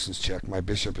have a nuisance check. My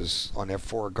bishop is on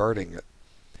f4 guarding it.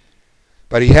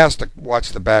 But he has to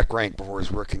watch the back rank before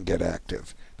his rook can get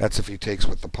active. That's if he takes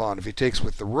with the pawn. If he takes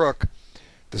with the rook,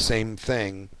 the same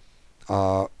thing.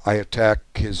 I attack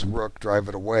his rook, drive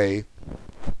it away,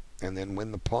 and then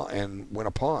win the pawn and win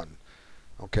a pawn.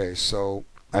 Okay, so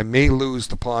I may lose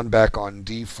the pawn back on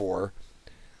d4.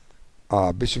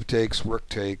 Bishop takes, rook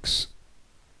takes,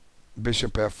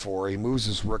 bishop f4. He moves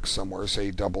his rook somewhere, say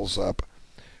he doubles up.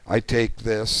 I take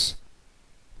this,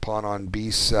 pawn on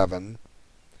b7,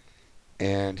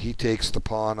 and he takes the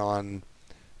pawn on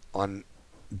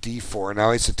d4.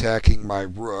 Now he's attacking my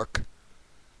rook,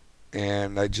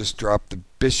 and I just drop the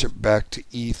bishop back to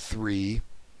e3,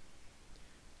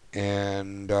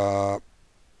 and I'm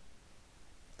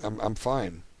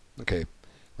fine. Okay,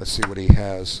 let's see what he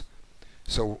has.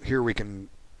 So here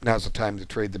now's the time to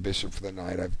trade the bishop for the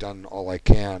knight. I've done all I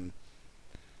can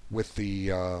with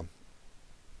the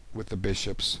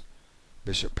bishop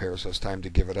pair, so it's time to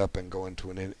give it up and go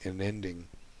into an ending.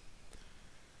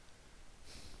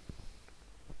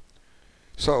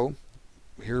 So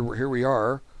here we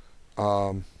are.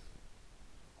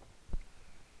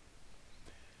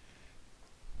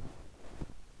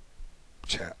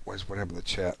 chat. What happened to the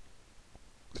chat?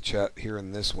 The chat here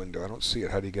in this window. I don't see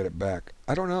it. How do you get it back?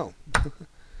 I don't know.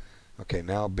 Okay,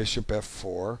 now bishop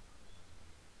f4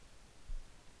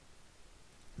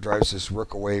 drives this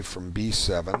rook away from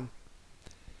b7.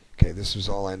 Okay, this was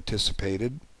all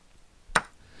anticipated.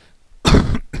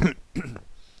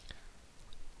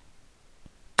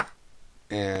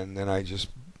 And then I just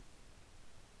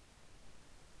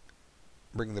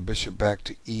bring the bishop back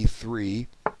to e3,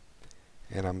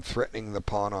 and I'm threatening the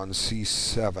pawn on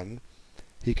c7.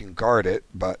 He can guard it,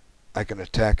 but I can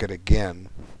attack it again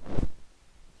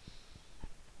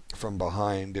from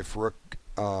behind. If rook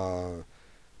from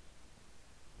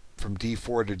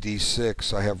d4 to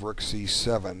d6, I have rook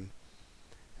c7,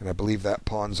 and I believe that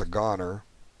pawn's a goner.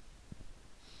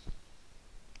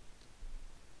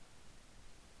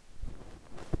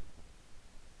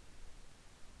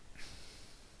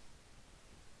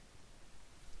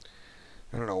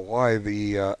 I don't know why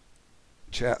the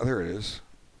chat. There it is.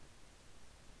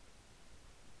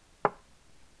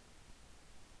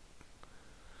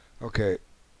 Okay.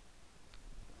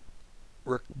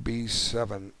 Rook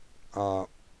b7. Okay.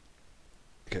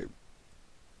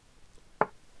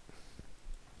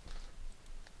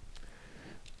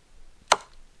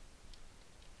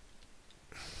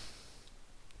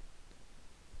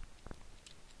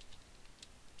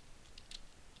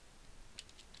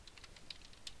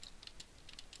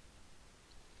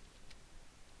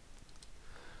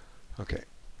 Okay.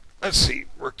 Let's see.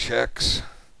 Rook checks.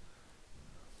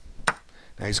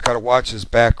 Now he's got to watch his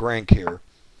back rank here.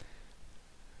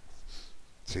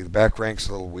 See, the back rank's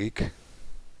a little weak.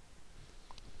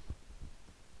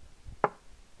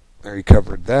 There, he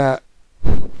covered that.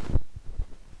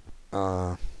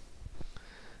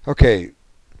 Okay,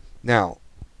 now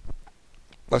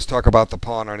let's talk about the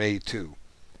pawn on a2.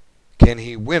 Can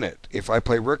he win it? If I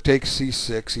play rook takes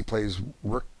c6, he plays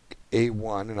rook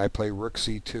a1, and I play rook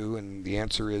c2, and the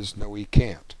answer is no, he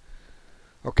can't.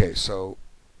 Okay, so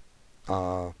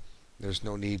there's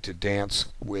no need to dance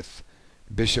with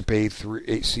bishop a3,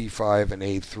 c5, and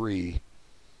a3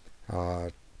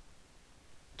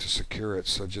 to secure it.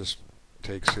 So just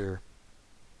takes here.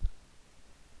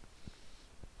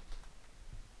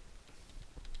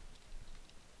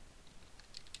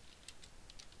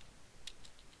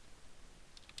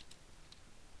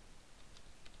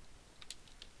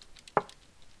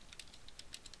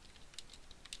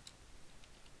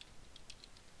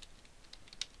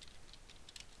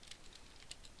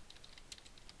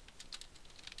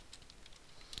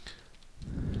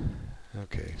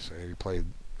 Okay, so he played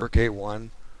rook a1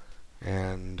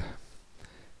 and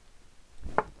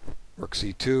rook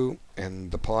c2,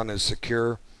 and the pawn is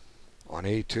secure on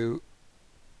a2.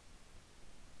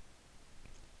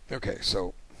 Okay,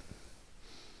 so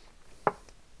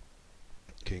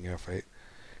king f8.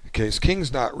 Okay, his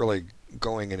king's not really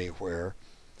going anywhere.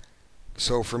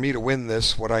 So for me to win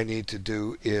this, what I need to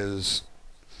do is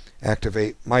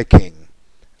activate my king.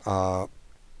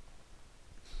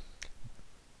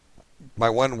 My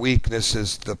one weakness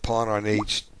is the pawn on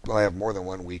h. Well, I have more than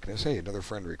one weakness. Hey, another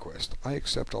friend request. I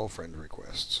accept all friend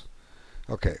requests.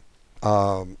 Okay.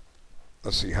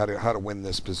 Let's see how to win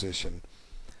this position.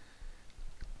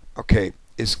 Okay,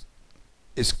 his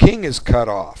king is cut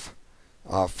off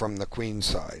from the queen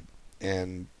side,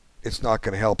 and it's not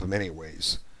going to help him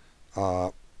anyways.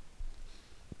 The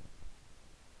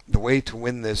way to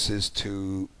win this is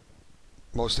to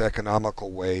most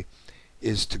economical way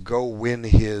is to go win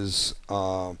his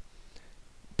pawn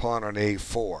on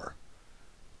a4.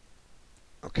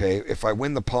 Okay, if I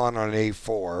win the pawn on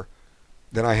a4,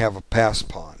 then I have a pass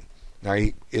pawn. Now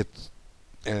he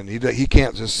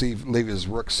can't just leave his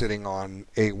rook sitting on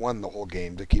a1 the whole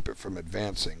game to keep it from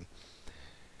advancing.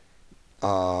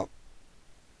 The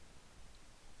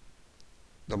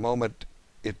moment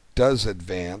it does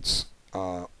advance,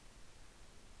 let's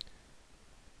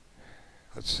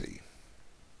see.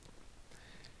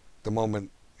 The moment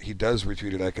he does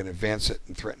retreat it, I can advance it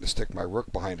and threaten to stick my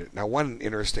rook behind it. Now, one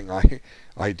interesting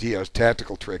idea, a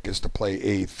tactical trick, is to play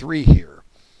a3 here.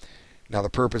 Now, the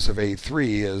purpose of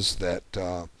a3 is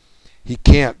that he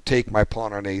can't take my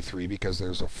pawn on a3 because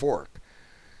there's a fork.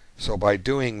 So by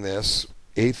doing this,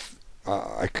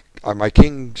 my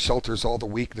king shelters all the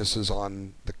weaknesses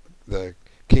on the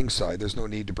king side. There's no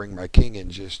need to bring my king in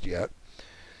just yet.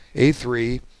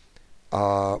 a3,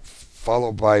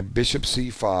 followed by bishop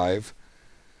c5,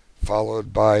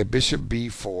 followed by bishop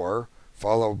b4,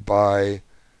 followed by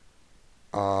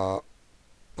I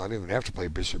don't even have to play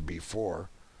bishop b4.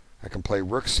 I can play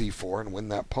rook c4 and win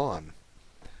that pawn.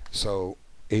 So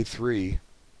a3.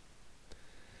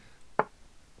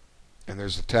 And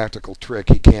there's a tactical trick.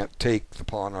 He can't take the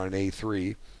pawn on an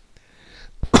a3.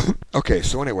 Okay,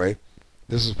 so anyway,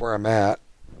 this is where I'm at.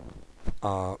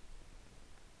 Uh,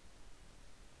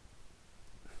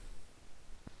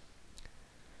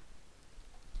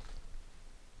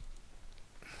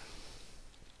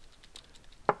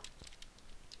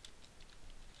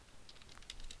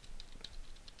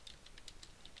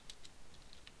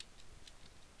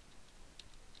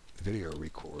 video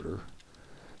recorder.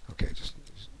 Okay, just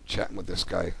chatting with this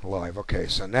guy live. Okay,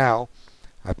 so now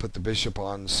I put the bishop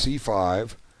on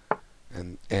c5,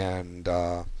 and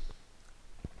the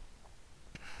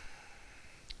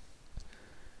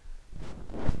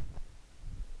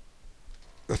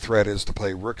threat is to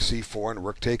play rook c4 and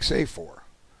rook takes a4.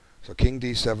 So king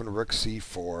d7, rook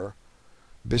c4,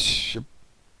 bishop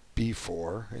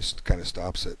b4. It kind of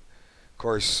stops it. Of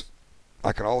course,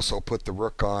 I can also put the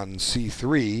rook on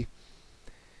c3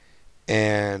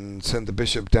 and send the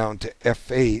bishop down to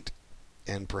f8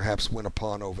 and perhaps win a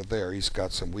pawn over there. He's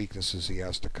got some weaknesses he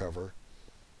has to cover.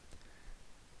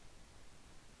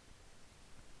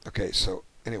 Okay, so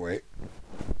anyway,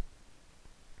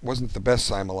 wasn't the best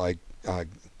simul I've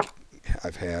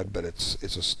had, but it's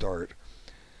a start.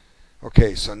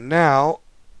 Okay, so now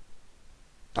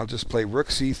I'll just play rook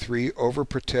c3,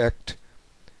 overprotect.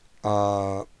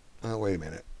 Oh, wait a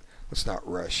minute. Let's not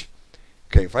rush.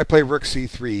 Okay, if I play rook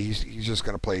c3, he's just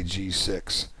going to play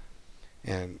g6.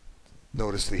 And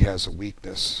notice that he has a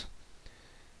weakness.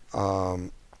 If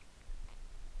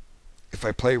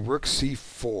I play rook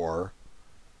c4,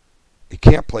 he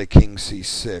can't play king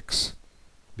c6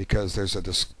 because there's a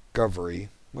discovery.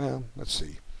 Well, let's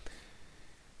see.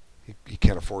 He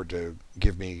can't afford to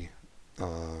give me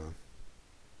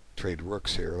trade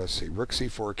rooks here. Let's see. Rook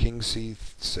c4, king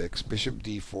c6, bishop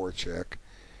d4 check,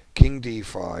 king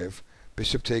d5,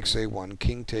 bishop takes a1,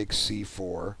 king takes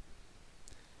c4,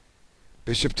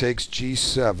 bishop takes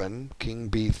g7, king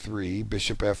b3,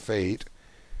 bishop f8,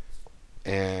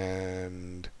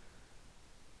 and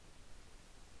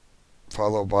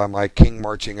followed by my king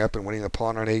marching up and winning the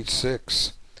pawn on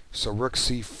h6. So rook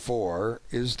c4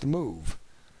 is the move.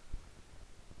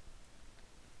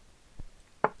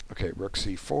 Okay, rook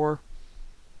c4.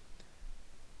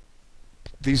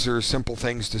 These are simple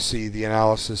things to see. The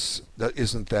analysis that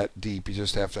isn't that deep. You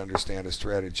just have to understand a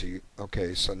strategy.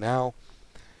 Okay, so now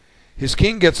his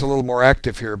king gets a little more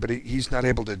active here, but he's not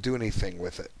able to do anything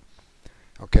with it.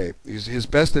 Okay, his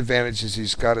best advantage is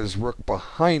he's got his rook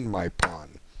behind my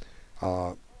pawn.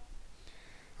 I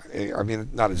mean,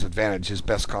 not his advantage, his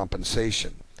best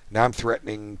compensation. Now I'm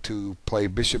threatening to play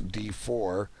bishop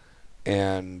d4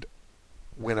 and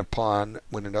win a pawn,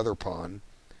 win another pawn.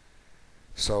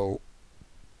 So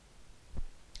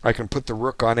I can put the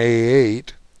rook on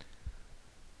a8,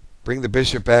 bring the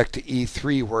bishop back to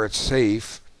e3 where it's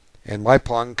safe, and my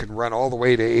pawn can run all the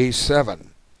way to a7.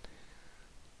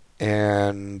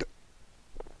 And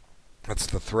that's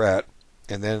the threat.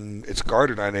 And then it's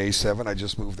guarded on a7. I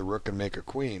just move the rook and make a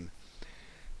queen.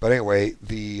 But anyway,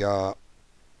 the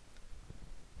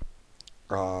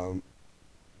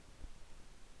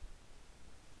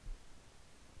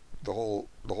whole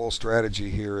strategy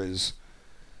here is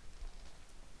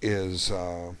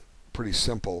pretty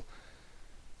simple.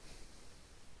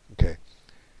 Okay,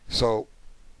 so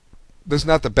this is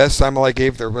not the best simul I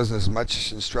gave. There wasn't as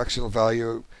much instructional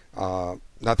value. Not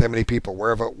that many people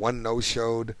aware of it. One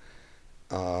no-showed.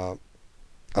 I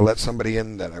let somebody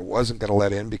in that I wasn't going to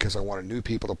let in because I wanted new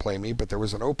people to play me, but there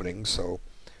was an opening, so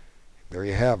there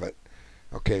you have it.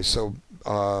 Okay, so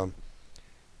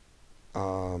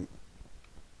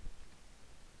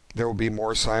there will be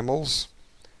more simuls,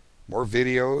 more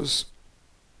videos.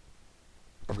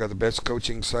 I've got the best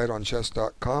coaching site on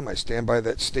chess.com. I stand by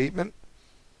that statement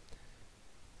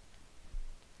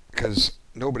because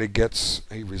nobody gets...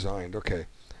 He resigned. Okay.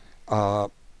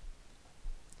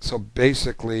 So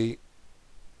basically,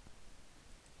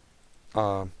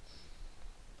 let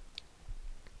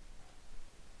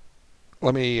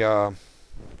me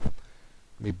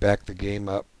back the game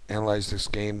up. Analyze this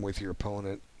game with your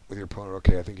opponent.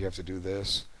 Okay, I think you have to do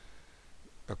this.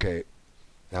 Okay,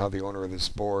 now the owner of this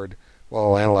board.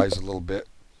 Well, I'll analyze a little bit.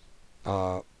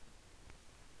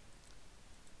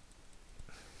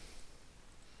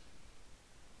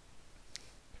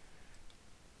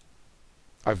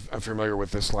 I'm familiar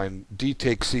with this line. D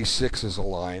takes c6 is a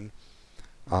line.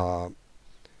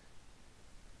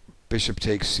 Bishop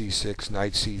takes c6,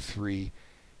 knight c3,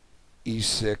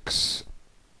 e6,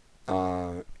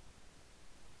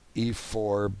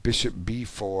 e4, bishop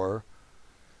b4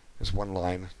 is one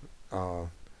line.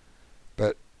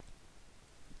 But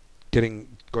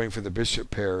going for the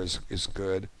bishop pair is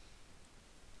good.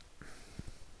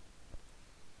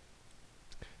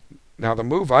 Now the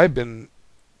move I've been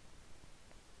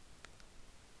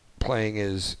playing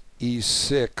is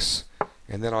e6,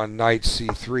 and then on knight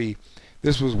c3.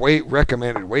 This was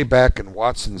recommended way back in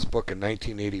Watson's book in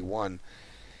 1981,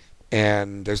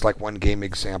 and there's like one game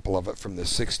example of it from the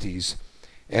 60s.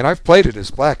 And I've played it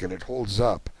as black, and it holds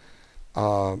up.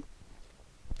 I've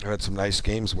had some nice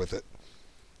games with it.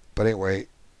 But anyway,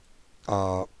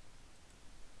 my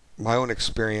own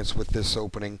experience with this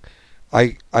opening,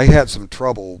 I had some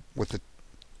trouble with it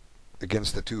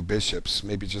against the two bishops.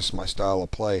 Maybe just my style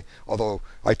of play. Although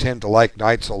I tend to like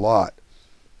knights a lot.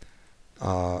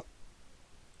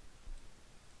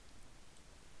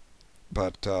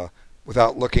 But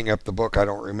without looking up the book, I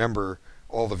don't remember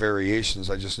all the variations.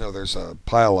 I just know there's a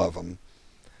pile of them.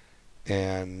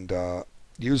 And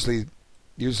usually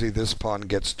this pawn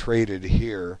gets traded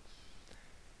here.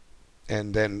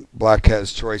 And then black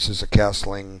has choices of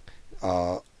castling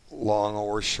long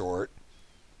or short.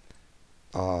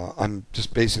 I'm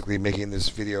just basically making this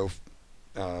video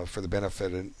for the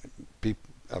benefit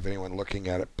of anyone looking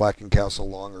at it. Black can castle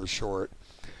long or short.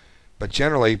 But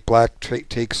generally, black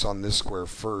takes on this square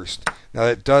first. Now,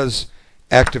 it does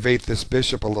activate this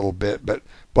bishop a little bit, but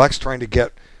black's trying to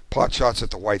get pot shots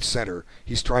at the white center.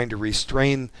 He's trying to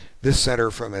restrain this center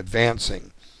from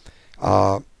advancing.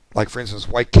 Like, for instance,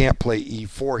 white can't play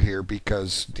e4 here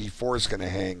because d4 is going to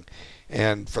hang.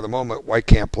 And for the moment, white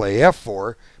can't play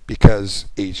f4 because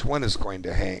h1 is going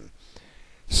to hang.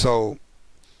 So,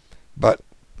 but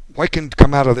white can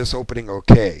come out of this opening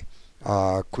okay.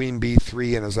 Queen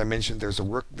b3, and as I mentioned, there's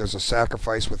a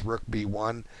sacrifice with rook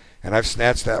b1, and I've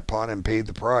snatched that pawn and paid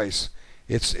the price.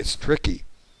 It's tricky.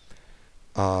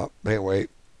 Anyway,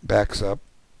 backs up.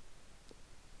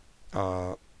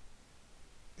 I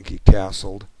think he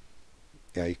castled.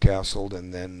 Yeah, he castled,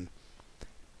 and then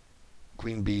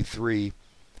queen b3.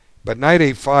 But knight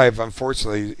a5,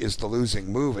 unfortunately, is the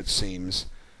losing move, it seems.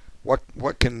 What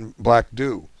can black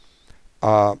do?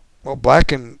 Well, black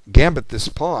can gambit this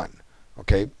pawn.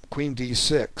 Okay, queen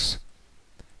d6.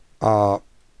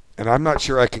 And I'm not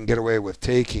sure I can get away with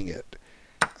taking it.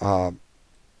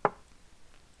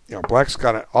 Black's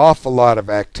got an awful lot of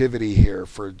activity here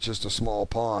for just a small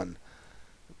pawn.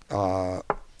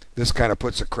 This kind of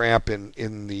puts a cramp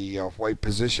in the white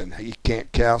position. He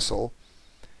can't castle.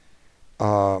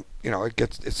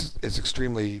 It's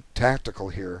extremely tactical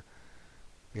here.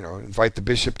 Invite the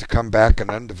bishop to come back and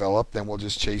undevelop, then we'll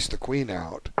just chase the queen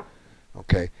out.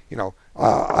 Okay,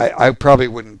 I probably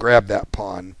wouldn't grab that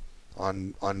pawn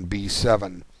on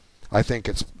b7. I think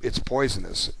it's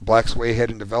poisonous. Black's way ahead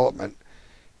in development,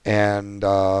 and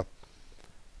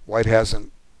white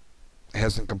hasn't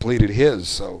completed his,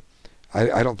 so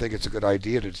I don't think it's a good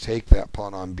idea to take that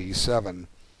pawn on b7.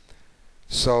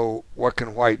 So what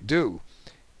can white do?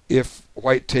 If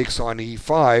white takes on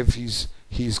e5,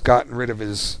 he's gotten rid of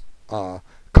his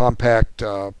compact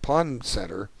pawn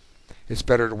center. It's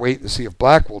better to wait and see if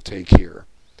black will take here.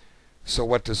 So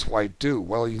what does white do?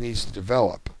 Well, he needs to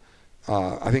develop.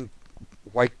 I think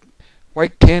white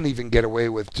can't even get away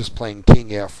with just playing king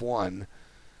f1,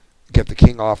 get the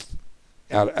king off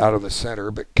out of the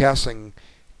center, but castling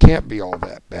can't be all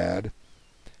that bad.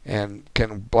 And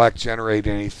can black generate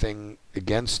anything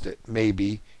against it?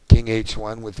 Maybe. King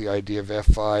h1 with the idea of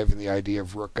f5 and the idea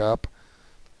of rook up.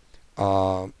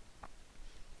 Like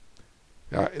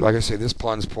I say, this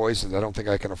pawn's poisoned. I don't think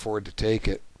I can afford to take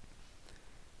it.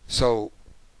 So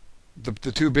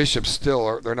the two bishops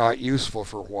still they're not useful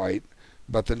for white,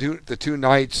 but the two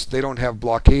knights, they don't have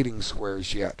blockading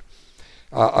squares yet.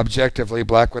 Objectively,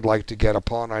 black would like to get a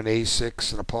pawn on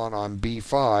a6 and a pawn on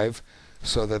b5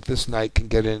 so that this knight can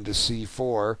get into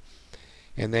c4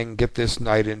 and then get this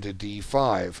knight into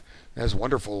d5. That's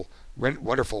wonderful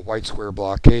white square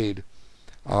blockade.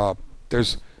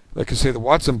 There's, like I say, the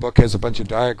Watson book has a bunch of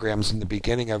diagrams in the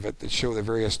beginning of it that show the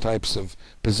various types of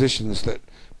positions that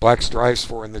black strives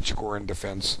for in the Chigorin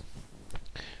defense.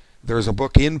 There's a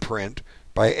book in print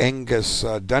by Angus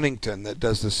Dunnington that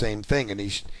does the same thing, and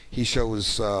he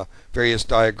shows various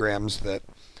diagrams that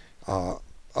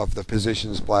of the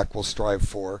positions black will strive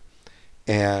for,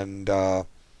 and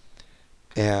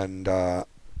it's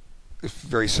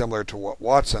very similar to what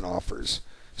Watson offers.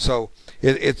 So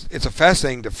it's a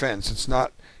fascinating defense. It's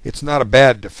not a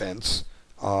bad defense.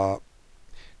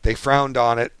 They frowned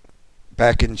on it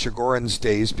back in Chigorin's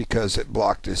days because it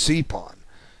blocked his c-pawn,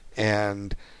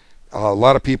 and a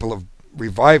lot of people have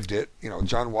revived it.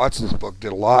 John Watson's book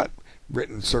did a lot,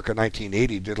 written circa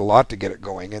 1980, did a lot to get it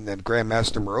going, and then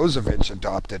Grandmaster Morozevich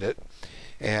adopted it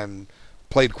and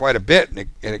played quite a bit, and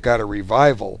it got a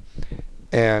revival.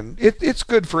 And it's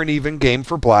good for an even game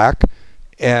for black.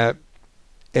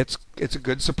 it's a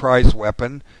good surprise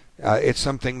weapon. It's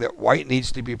something that white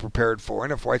needs to be prepared for,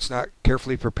 and if white's not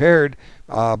carefully prepared,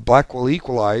 black will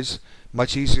equalize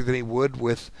much easier than he would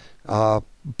with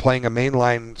playing a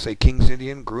mainline, say King's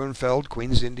Indian, Gruenfeld,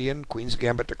 Queen's Indian, Queen's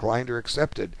Gambit declined or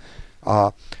accepted.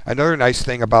 Another nice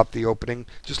thing about the opening,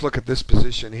 just look at this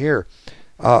position here.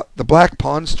 The black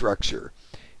pawn structure,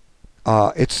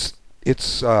 it's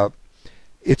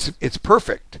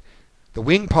perfect. The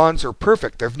wing pawns are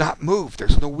perfect. They've not moved.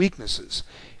 There's no weaknesses.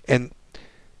 And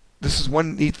this is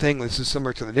one neat thing. This is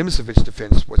similar to the Nimzovich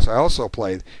defense, which I also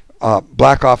played.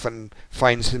 Black often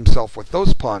finds himself with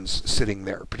those pawns sitting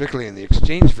there, particularly in the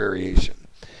exchange variation.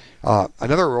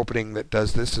 Another opening that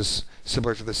does this is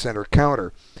similar to the center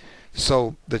counter.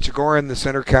 So the Chigorin, the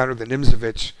center counter, the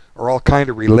Nimzovich are all kind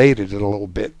of related a little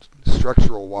bit,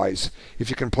 structural wise. If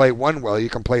you can play one well, you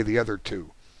can play the other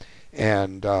two.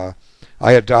 And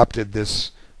I adopted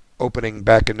this opening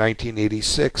back in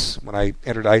 1986 when I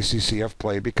entered ICCF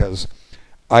play because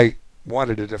I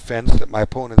wanted a defense that my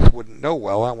opponents wouldn't know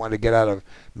well. I wanted to get out of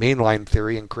mainline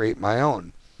theory and create my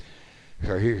own.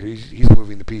 So here he's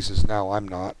moving the pieces now. I'm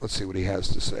not. Let's see what he has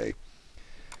to say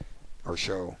or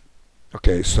show.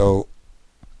 Okay, so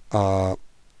I'm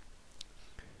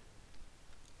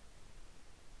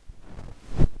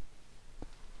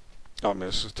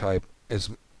going to type as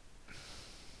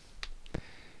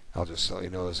I'll just let you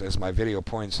know as my video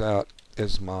points out,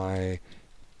 as my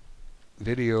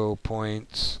video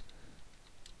points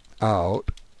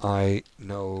out, I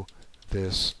know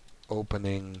this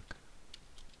opening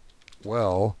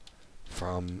well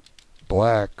from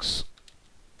black's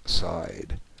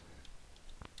side.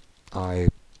 I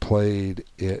played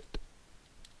it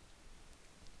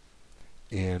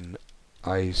in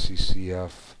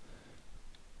ICCF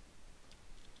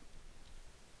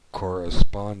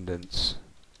correspondence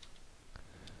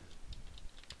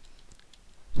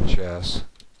chess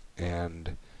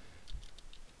and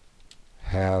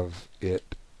have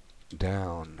it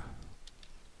down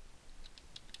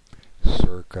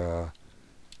circa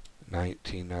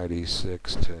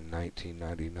 1996 to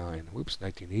 1999. Whoops,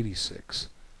 1986.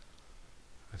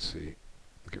 Let's see.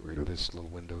 Get rid of this little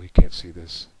window. You can't see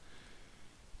this.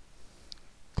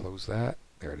 Close that.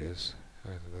 There it is.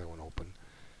 There's another one open.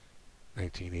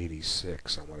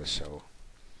 1986. I want to show.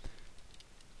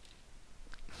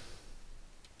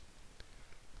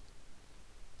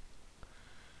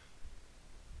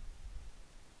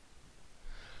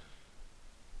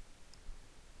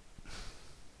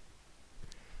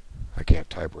 I can't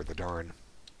type worth a darn.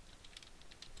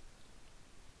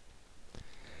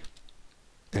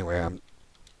 Anyway,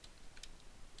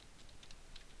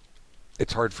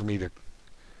 it's hard for me to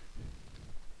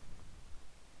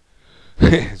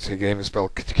it's a game of spell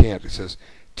can't. It says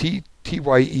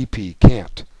T-Y-E-P,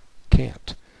 can't.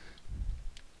 Can't.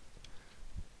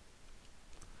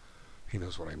 He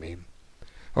knows what I mean.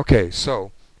 Okay,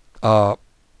 so I'm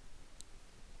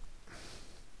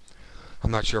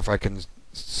not sure if I can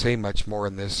say much more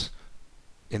in this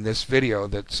video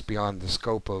that's beyond the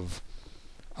scope of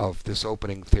this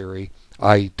opening theory.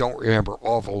 I don't remember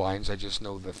all the lines. I just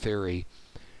know the theory.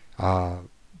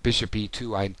 Bishop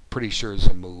E2, I'm pretty sure is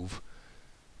a move.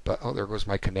 But, oh, there goes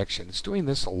my connection. It's doing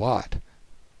this a lot.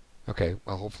 Okay,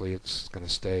 well, hopefully it's going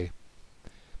to stay.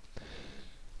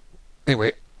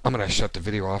 Anyway, I'm going to shut the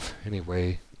video off.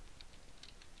 Anyway,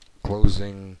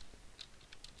 closing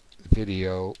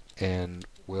video, and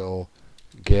we'll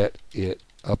get it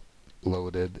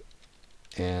uploaded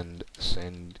and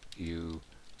send you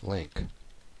link.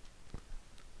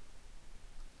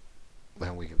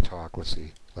 Then we can talk. Let's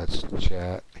see. Let's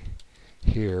chat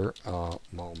here a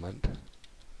moment.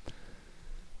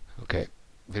 Okay,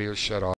 video shut off.